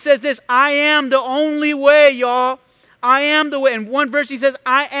this, I am the only way, y'all. I am the way. In one verse he says,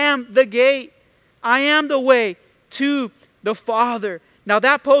 I am the gate. I am the way to the Father. Now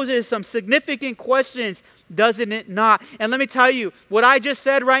that poses some significant questions, doesn't it not? And let me tell you, what I just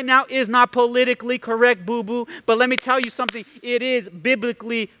said right now is not politically correct, boo-boo, but let me tell you something, it is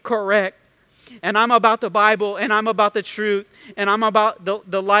biblically correct. And I'm about the Bible, and I'm about the truth, and I'm about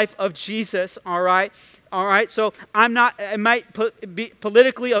the life of Jesus, all right? All right, so I might be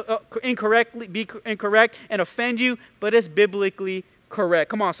politically incorrect and offend you, but it's biblically correct.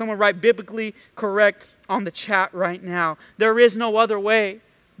 Come on, someone write biblically correct on the chat right now. There is no other way.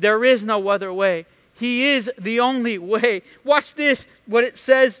 There is no other way. He is the only way. Watch this, what it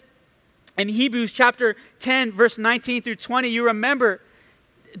says in Hebrews chapter 10, verse 19 through 20. You remember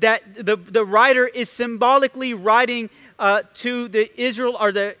that the writer is symbolically writing to the Israel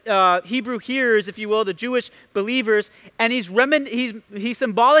or the Hebrew hearers, if you will, the Jewish believers, and he's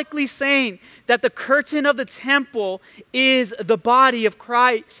symbolically saying that the curtain of the temple is the body of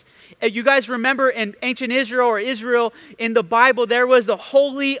Christ. You guys remember in ancient Israel or Israel in the Bible, there was the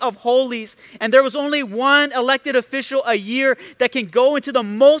Holy of Holies, and there was only one elected official a year that can go into the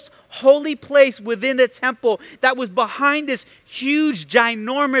most holy place within the temple that was behind this huge,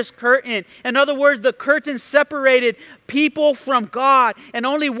 ginormous curtain. In other words, the curtain separated people from God, and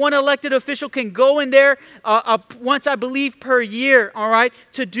only one elected official can go in there once, I believe, per year, all right,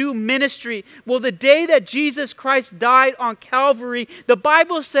 to do ministry. Well, the day that Jesus Christ died on Calvary, the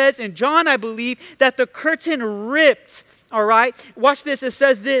Bible says, in John, I believe, that the curtain ripped, all right? Watch this, it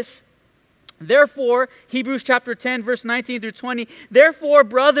says this. Therefore, Hebrews chapter 10, verse 19 through 20, therefore,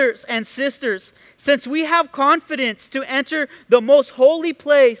 brothers and sisters, since we have confidence to enter the most holy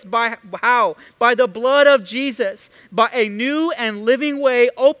place by how? By the blood of Jesus, by a new and living way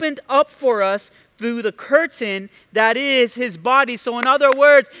opened up for us through the curtain that is his body. So in other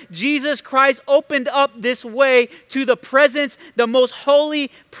words, Jesus Christ opened up this way to the presence, the most holy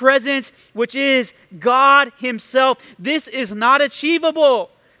presence, which is God himself. This is not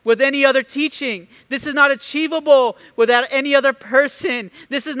achievable with any other teaching. This is not achievable without any other person.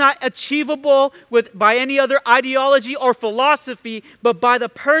 This is not achievable by any other ideology or philosophy, but by the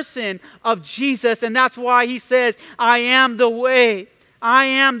person of Jesus. And that's why he says, I am the way. I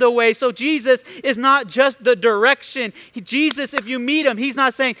am the way. So Jesus is not just the direction. Jesus, if you meet him, he's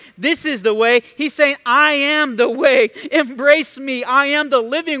not saying, this is the way. He's saying, I am the way. Embrace me. I am the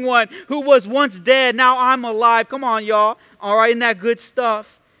living one who was once dead. Now I'm alive. Come on, y'all. All right, isn't that good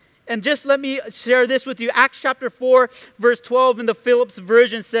stuff? And just let me share this with you. Acts chapter 4, verse 12 in the Phillips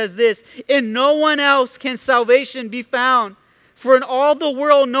version says this, in no one else can salvation be found, for in all the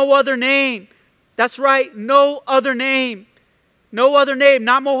world no other name. That's right, no other name. No other name,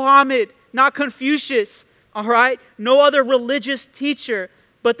 not Muhammad, not Confucius, all right? No other religious teacher,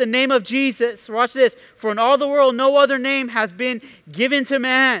 but the name of Jesus. Watch this. For in all the world no other name has been given to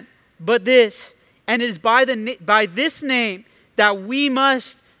man but this. And it is by this name that we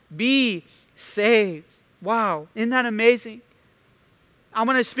must be saved. Wow, isn't that amazing? I'm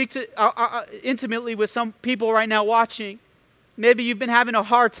going to speak intimately with some people right now watching. Maybe you've been having a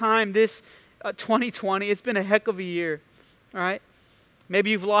hard time this 2020. It's been a heck of a year, all right?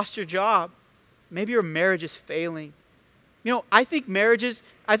 Maybe you've lost your job. Maybe your marriage is failing. You know, I think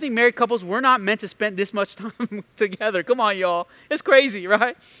married couples, we're not meant to spend this much time together. Come on, y'all. It's crazy,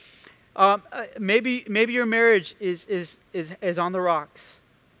 right? Maybe your marriage is on the rocks.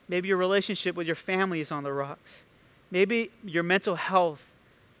 Maybe your relationship with your family is on the rocks. Maybe your mental health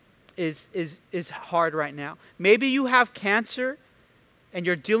is hard right now. Maybe you have cancer and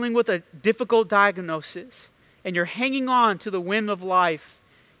you're dealing with a difficult diagnosis and you're hanging on to the whim of life.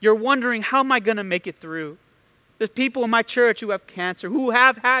 You're wondering, how am I going to make it through? There's people in my church who have cancer, who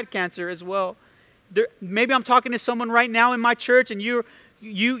have had cancer as well. Maybe I'm talking to someone right now in my church and you're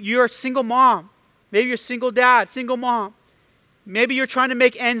a single mom. Maybe you're a single dad, single mom. Maybe you're trying to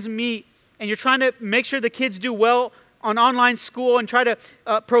make ends meet and you're trying to make sure the kids do well on online school and try to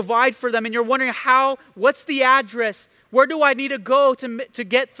provide for them. And you're wondering what's the address? Where do I need to go to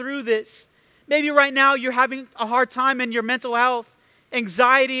get through this? Maybe right now you're having a hard time in your mental health,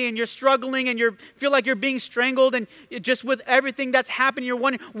 anxiety, and you're struggling and you feel like you're being strangled, and just with everything that's happening, you're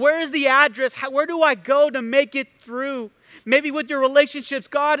wondering, where is the address? Where do I go to make it through? Maybe with your relationships,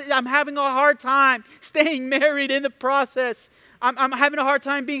 God, I'm having a hard time staying married in the process. I'm having a hard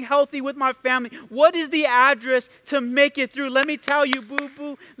time being healthy with my family. What is the address to make it through? Let me tell you,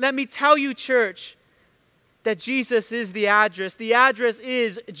 boo-boo, let me tell you, church, that Jesus is the address. The address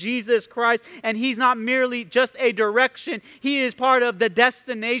is Jesus Christ, and He's not merely just a direction. He is part of the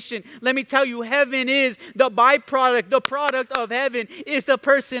destination. Let me tell you, heaven is the byproduct. The product of heaven is the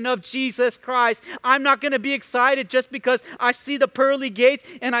person of Jesus Christ. I'm not going to be excited just because I see the pearly gates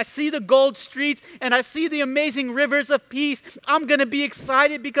and I see the gold streets and I see the amazing rivers of peace. I'm going to be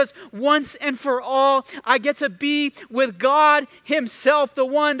excited because once and for all, I get to be with God Himself, the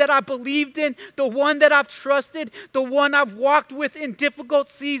one that I believed in, the one that I've trusted, the one I've walked with in difficult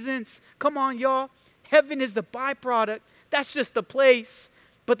seasons. Come on, y'all. Heaven is the byproduct. That's just the place.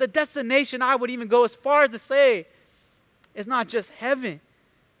 But the destination, I would even go as far as to say, is not just heaven.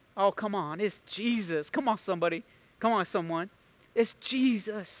 Oh, come on. It's Jesus. Come on, somebody. Come on, someone. It's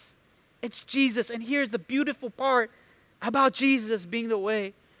Jesus. It's Jesus. And here's the beautiful part about Jesus being the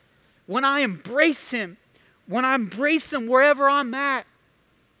way. When I embrace Him wherever I'm at,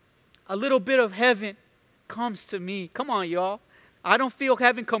 a little bit of heaven comes to me. Come on, y'all. I don't feel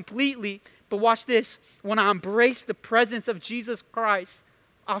heaven completely, but watch this. When I embrace the presence of Jesus Christ,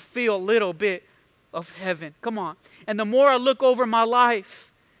 I feel a little bit of heaven. Come on. And the more I look over my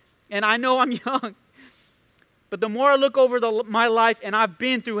life, and I know I'm young, but the more I look over my life, and I've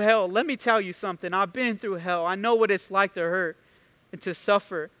been through hell, let me tell you something. I've been through hell. I know what it's like to hurt and to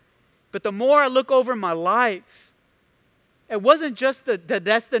suffer. But the more I look over my life, it wasn't just the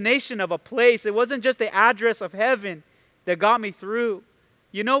destination of a place. It wasn't just the address of heaven that got me through.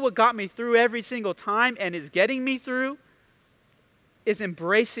 You know what got me through every single time and is getting me through? Is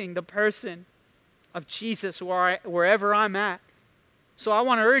embracing the person of Jesus wherever I'm at. So I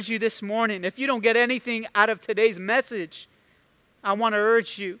want to urge you this morning, if you don't get anything out of today's message, I want to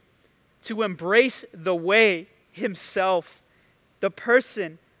urge you to embrace the way Himself, the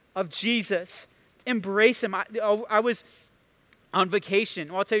person of Jesus. Embrace Him. I was on vacation.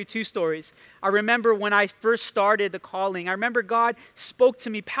 Well, I'll tell you two stories. I remember when I first started the calling, I remember God spoke to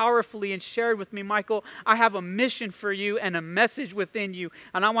me powerfully and shared with me, Michael, I have a mission for you and a message within you,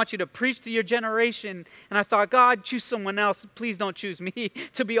 and I want you to preach to your generation. And I thought, God, choose someone else. Please don't choose me,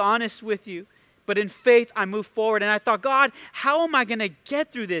 to be honest with you. But in faith, I moved forward, and I thought, God, how am I going to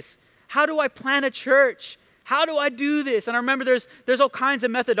get through this? How do I plant a church? How do I do this? And I remember there's all kinds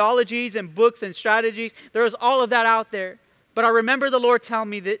of methodologies and books and strategies. There's all of that out there. But I remember the Lord telling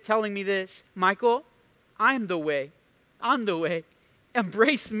me this, Michael, I am the way. I'm the way.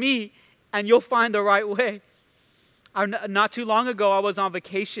 Embrace me and you'll find the right way. Not too long ago, I was on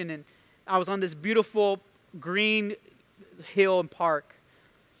vacation and I was on this beautiful green hill and park.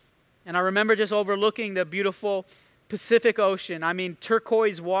 And I remember just overlooking the beautiful Pacific Ocean. I mean,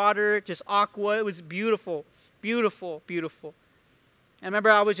 turquoise water, just aqua. It was beautiful, beautiful, beautiful. I remember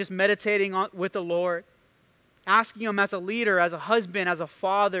I was just meditating with the Lord, asking Him as a leader, as a husband, as a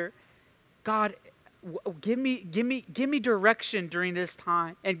father, God, give me direction during this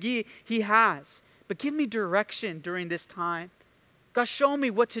time. And He has. But give me direction during this time. God, show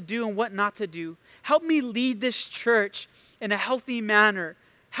me what to do and what not to do. Help me lead this church in a healthy manner.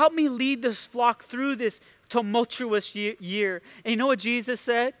 Help me lead this flock through this tumultuous year. And you know what Jesus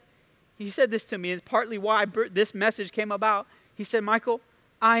said? He said this to me, and partly why this message came about. He said, Michael,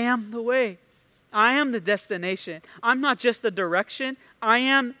 I am the way. I am the destination. I'm not just the direction. I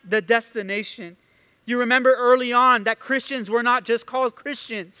am the destination. You remember early on that Christians were not just called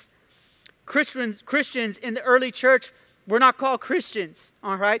Christians. Christians in the early church were not called Christians,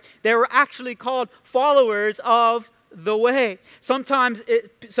 all right? They were actually called followers of the way. Sometimes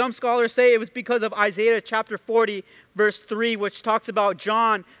some scholars say it was because of Isaiah chapter 40, verse 3, which talks about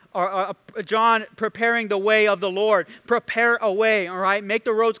John John preparing the way of the Lord. Prepare a way, all right? Make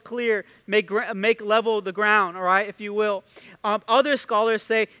the roads clear. Make level the ground, all right, if you will. Other scholars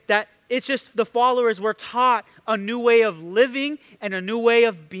say that it's just the followers were taught a new way of living and a new way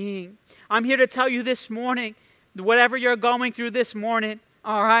of being. I'm here to tell you this morning, whatever you're going through this morning,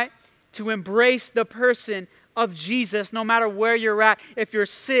 all right, to embrace the person of Jesus, no matter where you're at. If you're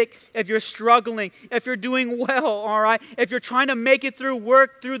sick, if you're struggling, if you're doing well, all right, if you're trying to make it through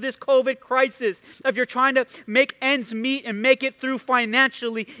work through this COVID crisis, if you're trying to make ends meet and make it through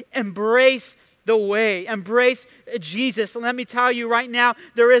financially, embrace the way. Embrace Jesus. Let me tell you right now,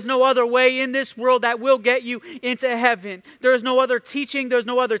 there is no other way in this world that will get you into heaven. There is no other teaching. There's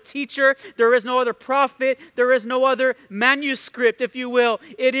no other teacher. There is no other prophet. There is no other manuscript, if you will.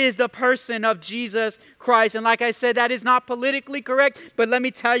 It is the person of Jesus Christ. And like I said, that is not politically correct, but let me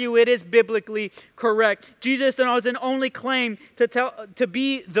tell you, it is biblically correct. Jesus doesn't only claim to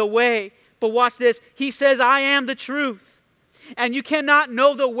be the way, but watch this. He says, I am the truth. And you cannot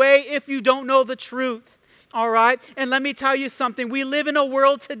know the way if you don't know the truth. All right? And let me tell you something. We live in a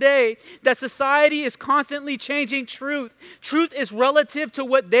world today that society is constantly changing truth. Truth is relative to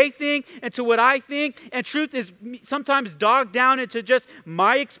what they think and to what I think. And truth is sometimes dogged down into just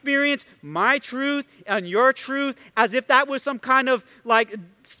my experience, my truth, and your truth, as if that was some kind of like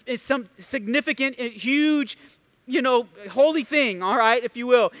some significant, huge, holy thing, all right, if you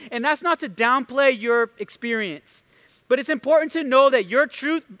will. And that's not to downplay your experience. But it's important to know that your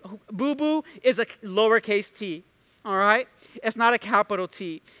truth, boo-boo, is a lowercase t, all right? It's not a capital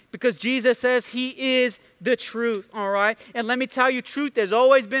T, because Jesus says he is the truth, all right? And let me tell you, truth has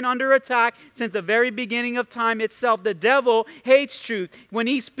always been under attack since the very beginning of time itself. The devil hates truth. When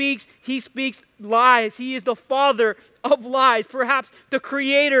he speaks lies. He is the father of lies, perhaps the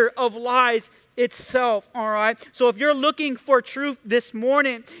creator of lies itself, all right? So if you're looking for truth this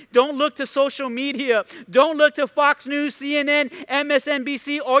morning, don't look to social media. Don't look to Fox News, CNN,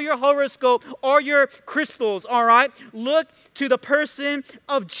 MSNBC, or your horoscope, or your crystals, all right? Look to the person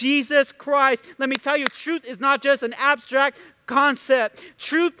of Jesus Christ. Let me tell you, truth is not just an abstract concept.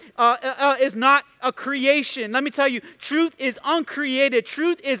 Truth is not a creation. Let me tell you, truth is uncreated.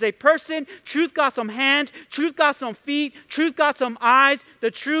 Truth is a person. Truth got some hands. Truth got some feet. Truth got some eyes.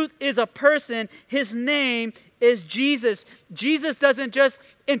 The truth is a person. His name is Jesus. Jesus doesn't just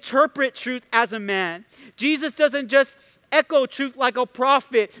interpret truth as a man. Jesus doesn't just echo truth like a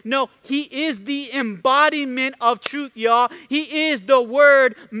prophet. No, he is the embodiment of truth, y'all. He is the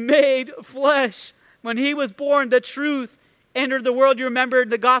Word made flesh. When he was born, the truth entered the world. You remember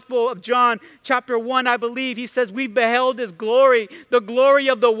the Gospel of John, chapter 1, I believe. He says, we beheld his glory, the glory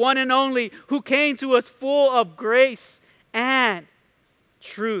of the one and only who came to us full of grace and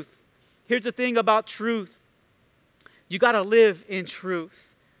truth. Here's the thing about truth. You got to live in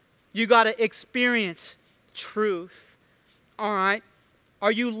truth. You got to experience truth. All right?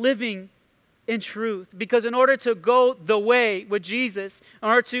 Are you living in truth? Because in order to go the way with Jesus, in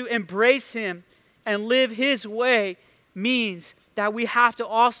order to embrace him and live his way, means that we have to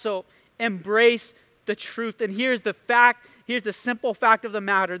also embrace the truth. And here's the simple fact of the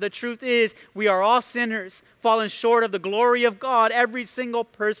matter. The truth is, we are all sinners, falling short of the glory of God, every single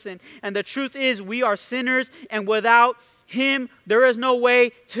person. And the truth is, we are sinners, and without him, there is no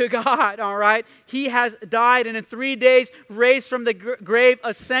way to God, all right? He has died and in 3 days raised from the grave,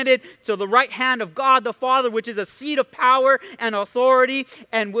 ascended to the right hand of God the Father, which is a seat of power and authority.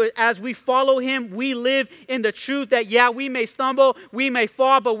 And as we follow him, we live in the truth that, yeah, we may stumble, we may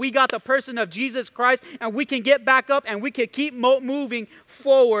fall, but we got the person of Jesus Christ, and we can get back up and we can keep moving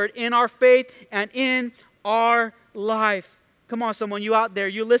forward in our faith and in our life. Come on, someone, you out there,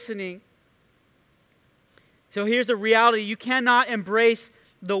 you listening. So here's the reality. You cannot embrace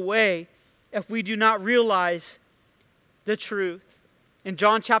the way if we do not realize the truth. In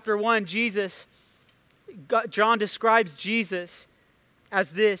John chapter 1, John describes Jesus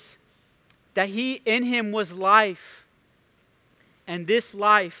as this, that in him was life, and this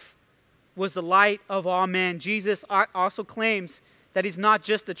life was the light of all men. Jesus also claims that he's not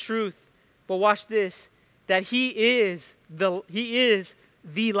just the truth, but watch this, that he is the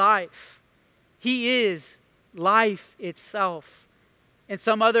life. He is life itself. In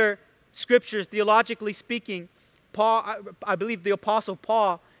some other scriptures, theologically speaking, I believe the Apostle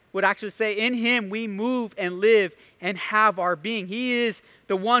Paul would actually say, in him we move and live and have our being. He is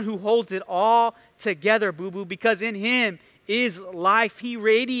the one who holds it all together, boo-boo, because in him is life. He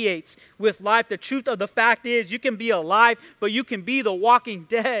radiates with life. The truth of the fact is you can be alive, but you can be the walking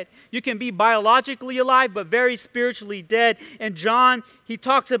dead. You can be biologically alive, but very spiritually dead. And John, he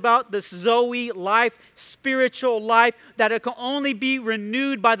talks about this Zoe life, spiritual life, that it can only be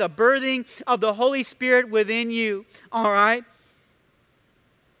renewed by the birthing of the Holy Spirit within you. All right?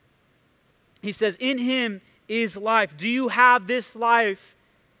 He says, in him is life. Do you have this life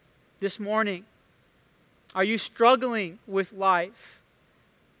this morning? Are you struggling with life?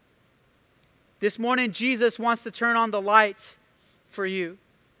 This morning, Jesus wants to turn on the lights for you.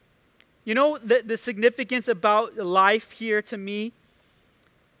 You know the significance about life here to me?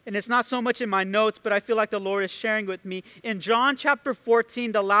 And it's not so much in my notes, but I feel like the Lord is sharing with me. In John chapter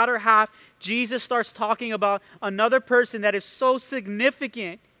 14, the latter half, Jesus starts talking about another person that is so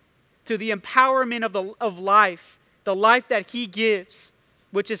significant to the empowerment of life, the life that he gives,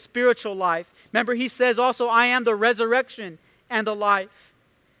 which is spiritual life. Remember, he says also, I am the resurrection and the life.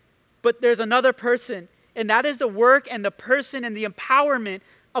 But there's another person, and that is the work and the person and the empowerment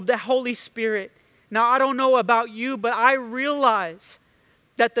of the Holy Spirit. Now, I don't know about you, but I realize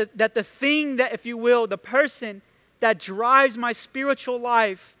that the thing that, if you will, the person that drives my spiritual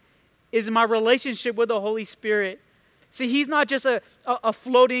life is my relationship with the Holy Spirit. See, he's not just a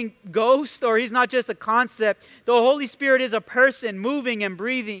floating ghost, or he's not just a concept. The Holy Spirit is a person moving and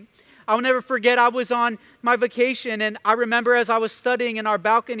breathing. I'll never forget, I was on my vacation, and I remember as I was studying in our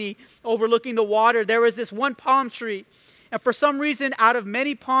balcony overlooking the water, there was this one palm tree. And for some reason, out of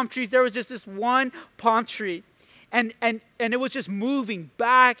many palm trees, there was just this one palm tree. And it was just moving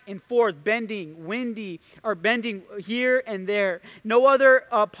back and forth, bending, windy, or bending here and there. No other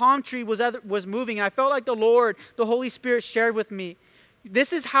palm tree was moving. And I felt like the Lord, the Holy Spirit shared with me,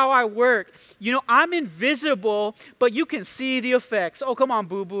 this is how I work. You know, I'm invisible, but you can see the effects. Oh, come on,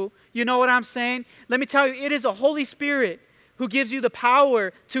 boo-boo. You know what I'm saying? Let me tell you, it is the Holy Spirit who gives you the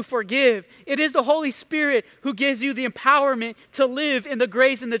power to forgive. It is the Holy Spirit who gives you the empowerment to live in the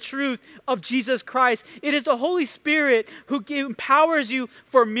grace and the truth of Jesus Christ. It is the Holy Spirit who empowers you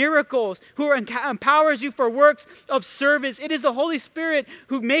for miracles, who empowers you for works of service. It is the Holy Spirit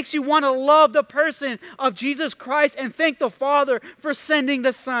who makes you want to love the person of Jesus Christ and thank the Father for sending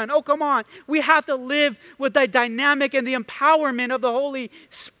the Son. Oh, come on. We have to live with the dynamic and the empowerment of the Holy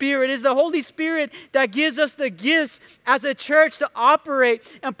Spirit. It is the Holy Spirit that gives us the gifts as a church to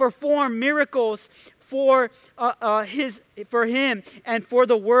operate and perform miracles for him and for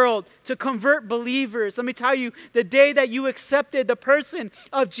the world, to convert believers. Let me tell you, the day that you accepted the person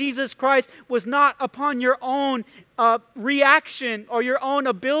of Jesus Christ was not upon your own reaction or your own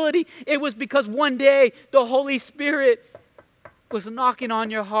ability. It was because one day the Holy Spirit was knocking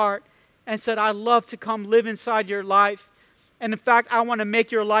on your heart and said, I'd love to come live inside your life. And in fact, I want to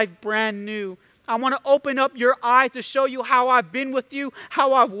make your life brand new. I want to open up your eyes to show you how I've been with you,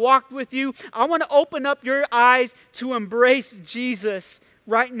 how I've walked with you. I want to open up your eyes to embrace Jesus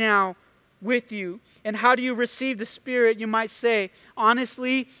right now with you. And how do you receive the Spirit, you might say?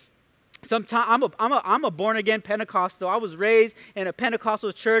 Honestly, sometimes I'm a born-again Pentecostal. I was raised in a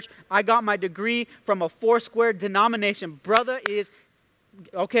Pentecostal church. I got my degree from a Foursquare denomination. Brother is,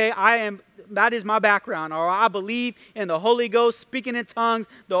 okay, that is my background. Or I believe in the Holy Ghost, speaking in tongues,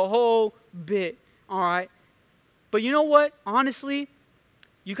 the whole bit. All right. But you know what? Honestly,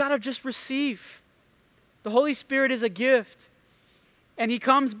 you got to just receive. The Holy Spirit is a gift. And he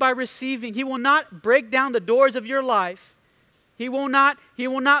comes by receiving. He will not break down the doors of your life. He will not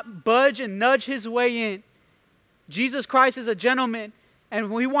budge and nudge his way in. Jesus Christ is a gentleman. And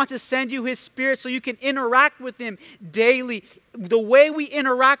he wants to send you his Spirit so you can interact with him daily. The way we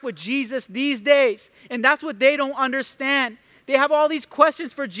interact with Jesus these days. And that's what they don't understand. They have all these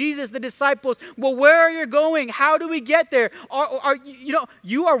questions for Jesus, the disciples. Well, where are you going? How do we get there?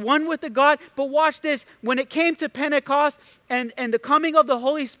 You are one with the God. But watch this. When it came to Pentecost and the coming of the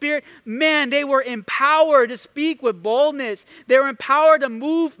Holy Spirit, man, they were empowered to speak with boldness. They were empowered to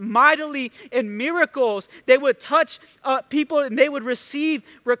move mightily in miracles. They would touch people and they would receive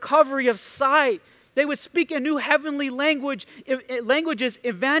recovery of sight. They would speak a new heavenly languages,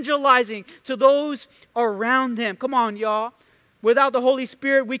 evangelizing to those around them. Come on, y'all. Without the Holy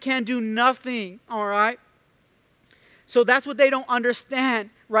Spirit, we can do nothing, all right? So that's what they don't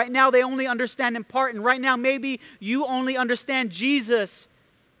understand. Right now, they only understand in part. And right now, maybe you only understand Jesus,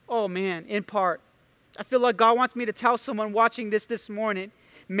 oh man, in part. I feel like God wants me to tell someone watching this morning,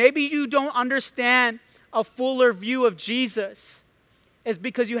 maybe you don't understand a fuller view of Jesus. It's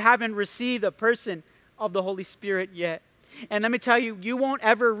because you haven't received the person of the Holy Spirit yet. And let me tell you, you won't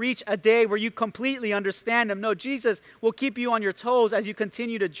ever reach a day where you completely understand him. No, Jesus will keep you on your toes as you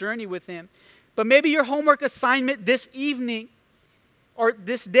continue to journey with him. But maybe your homework assignment this evening or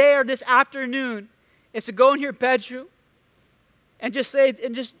this day or this afternoon is to go in your bedroom and just say,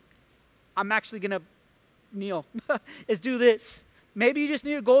 I'm actually going to kneel. Is do this. Maybe you just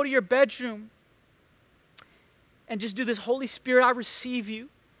need to go to your bedroom and just do this. Holy Spirit, I receive you.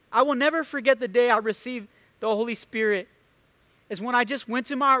 I will never forget the day I received the Holy Spirit. Is when I just went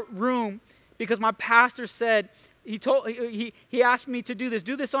to my room because my pastor said, he asked me to do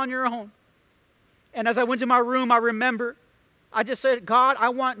this on your own. And as I went to my room, I remember, I just said, God, I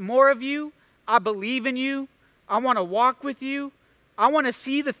want more of you. I believe in you. I want to walk with you. I want to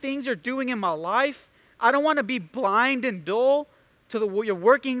see the things you're doing in my life. I don't want to be blind and dull to your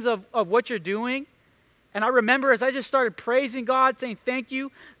workings of what you're doing. And I remember as I just started praising God, saying thank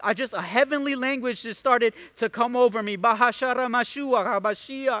you, a heavenly language just started to come over me. I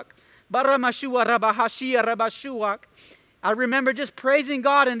remember just praising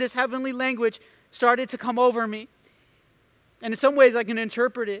God, and this heavenly language started to come over me. And in some ways I can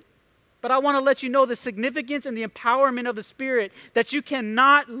interpret it. But I want to let you know the significance and the empowerment of the Spirit, that you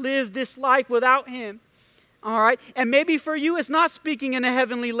cannot live this life without Him. All right? And maybe for you, it's not speaking in a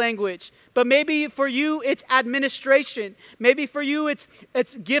heavenly language. But maybe for you, it's administration. Maybe for you,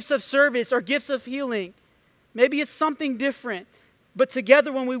 it's gifts of service or gifts of healing. Maybe it's something different. But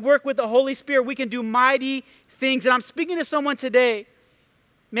together, when we work with the Holy Spirit, we can do mighty things. And I'm speaking to someone today.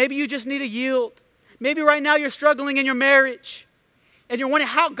 Maybe you just need to yield. Maybe right now you're struggling in your marriage. And you're wondering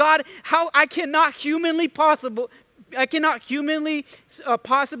how I cannot humanly possibly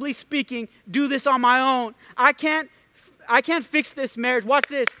speaking, do this on my own. I can't fix this marriage. Watch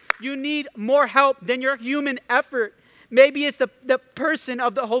this. You need more help than your human effort. Maybe it's the person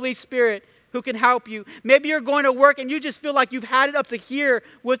of the Holy Spirit who can help you. Maybe you're going to work and you just feel like you've had it up to here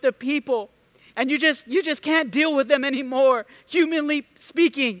with the people. And you just can't deal with them anymore, humanly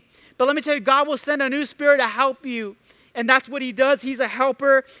speaking. But let me tell you, God will send a new spirit to help you. And that's what He does. He's a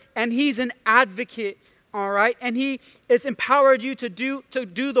helper and He's an advocate. All right. And He has empowered you to do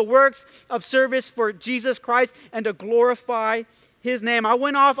the works of service for Jesus Christ and to glorify His name. I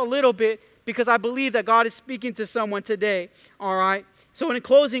went off a little bit because I believe that God is speaking to someone today. All right. So in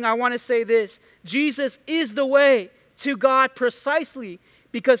closing, I want to say this. Jesus is the way to God precisely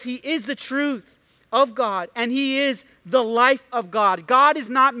because He is the truth of God and He is the life of God. God is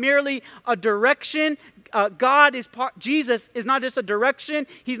not merely a direction. Jesus is not just a direction.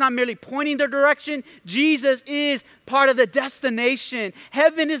 He's not merely pointing the direction. Jesus is part of the destination.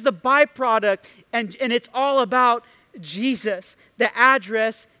 Heaven is the byproduct, and it's all about Jesus. The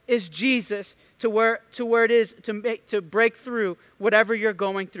address is Jesus to where it is to break through whatever you're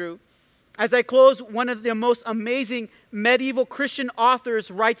going through. As I close, one of the most amazing medieval Christian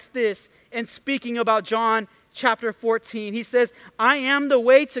authors writes this in speaking about John chapter 14. He says, I am the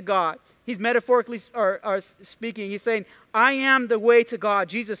way to God. He's metaphorically speaking. He's saying, I am the way to God,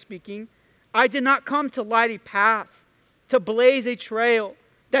 Jesus speaking. I did not come to light a path, to blaze a trail,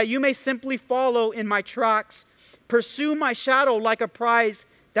 that you may simply follow in my tracks. Pursue my shadow like a prize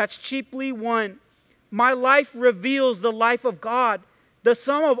that's cheaply won. My life reveals the life of God, the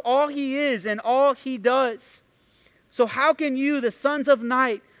sum of all He is and all He does. So how can you, the sons of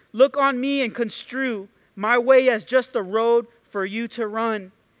night, look on me and construe my way as just a road for you to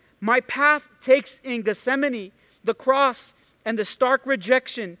run? My path takes in Gethsemane, the cross, and the stark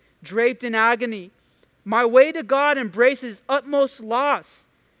rejection draped in agony. My way to God embraces utmost loss.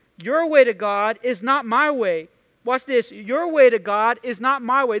 Your way to God is not my way. Watch this. Your way to God is not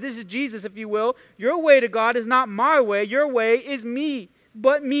my way. This is Jesus, if you will. Your way to God is not my way. Your way is me,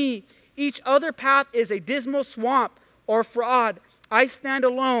 but me. Each other path is a dismal swamp or fraud. I stand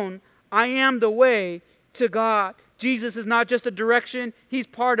alone. I am the way to God. Jesus is not just a direction. He's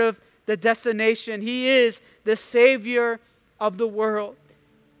part of the destination. He is the Savior of the world.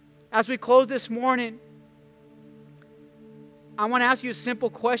 As we close this morning, I want to ask you a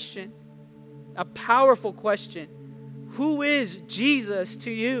simple question, a powerful question. Who is Jesus to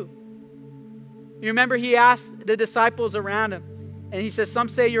you? You remember He asked the disciples around Him, and He says, some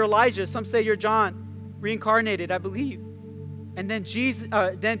say you're Elijah, some say you're John, reincarnated, I believe. And then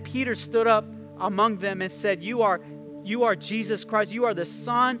Peter stood up among them and said, you are Jesus Christ. You are the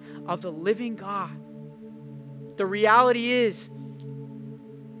Son of the living God. The reality is,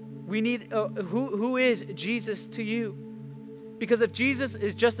 we need, who is Jesus to you? Because if Jesus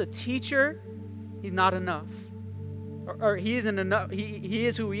is just a teacher, He's not enough. Or He isn't enough. He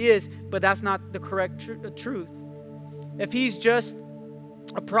is who He is, but that's not the correct truth. If He's just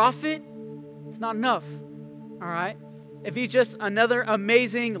a prophet, it's not enough. All right? If He's just another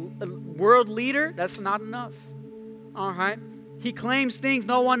amazing world leader, that's not enough. All right? He claims things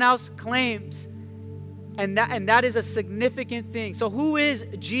no one else claims. And that is a significant thing. So who is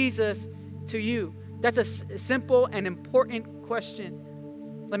Jesus to you? That's a simple and important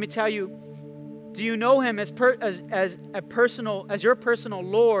question. Let me tell you, do you know him as your personal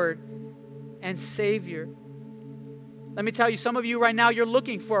Lord and Savior? Let me tell you, some of you right now, you're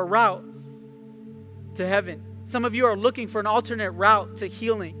looking for a route to heaven. Some of you are looking for an alternate route to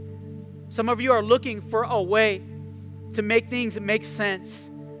healing. Some of you are looking for a way to make things make sense.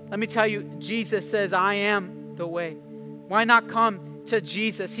 Let me tell you, Jesus says, I am the way. Why not come to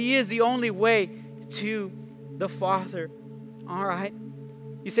Jesus? He is the only way to the Father. All right.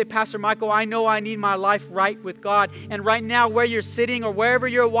 You say, Pastor Michael, I know I need my life right with God. And right now, where you're sitting or wherever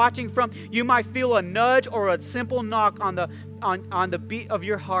you're watching from, you might feel a nudge or a simple knock on the beat of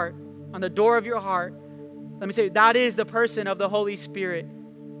your heart, on the door of your heart. Let me tell you, that is the person of the Holy Spirit.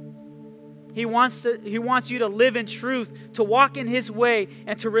 He wants you to live in truth, to walk in His way,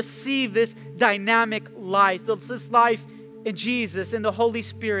 and to receive this dynamic life, this life in Jesus, in the Holy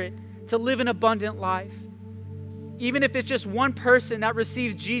Spirit, to live an abundant life. Even if it's just one person that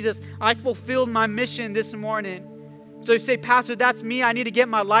receives Jesus, I fulfilled my mission this morning. So you say, Pastor, that's me. I need to get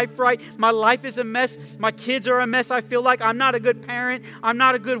my life right. My life is a mess. My kids are a mess. I feel like I'm not a good parent. I'm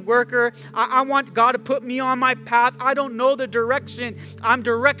not a good worker. I want God to put me on my path. I don't know the direction. I'm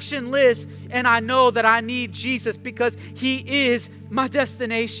directionless. And I know that I need Jesus because He is my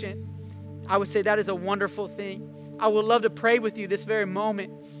destination. I would say that is a wonderful thing. I would love to pray with you this very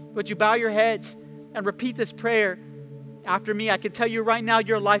moment. Would you bow your heads and repeat this prayer after me? I can tell you right now,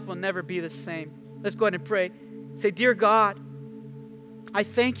 your life will never be the same. Let's go ahead and pray. Say, dear God, I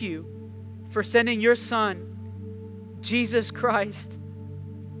thank you for sending your Son, Jesus Christ,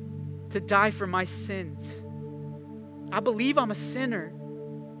 to die for my sins. I believe I'm a sinner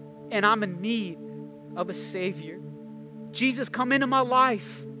and I'm in need of a Savior. Jesus, come into my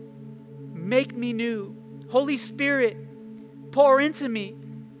life. Make me new. Holy Spirit, pour into me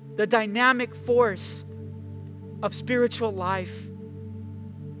the dynamic force of spiritual life.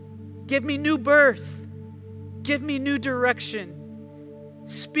 Give me new birth. Give me new direction.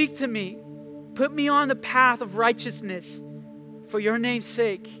 Speak to me. Put me on the path of righteousness for your name's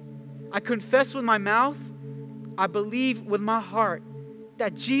sake. I confess with my mouth, I believe with my heart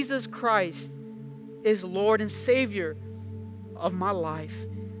that Jesus Christ is Lord and Savior of my life.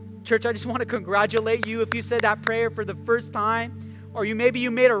 Church, I just want to congratulate you if you said that prayer for the first time, or maybe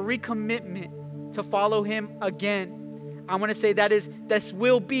you made a recommitment to follow Him again. I want to say this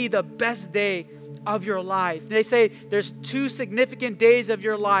will be the best day of your life. They say there's two significant days of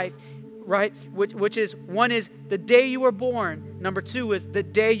your life, right? Which is, one is the day you were born. Number two is the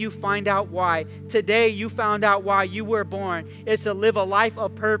day you find out why. Today you found out why you were born. It's to live a life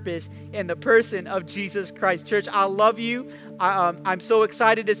of purpose in the person of Jesus Christ. Church, I love you. I'm so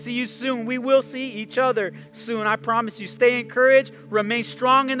excited to see you soon. We will see each other soon. I promise you. Stay encouraged. Remain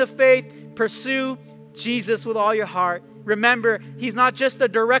strong in the faith. Pursue Jesus with all your heart. Remember, He's not just the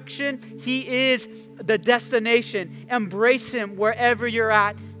direction, He is the destination. Embrace Him wherever you're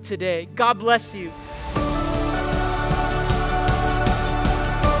at today. God bless you.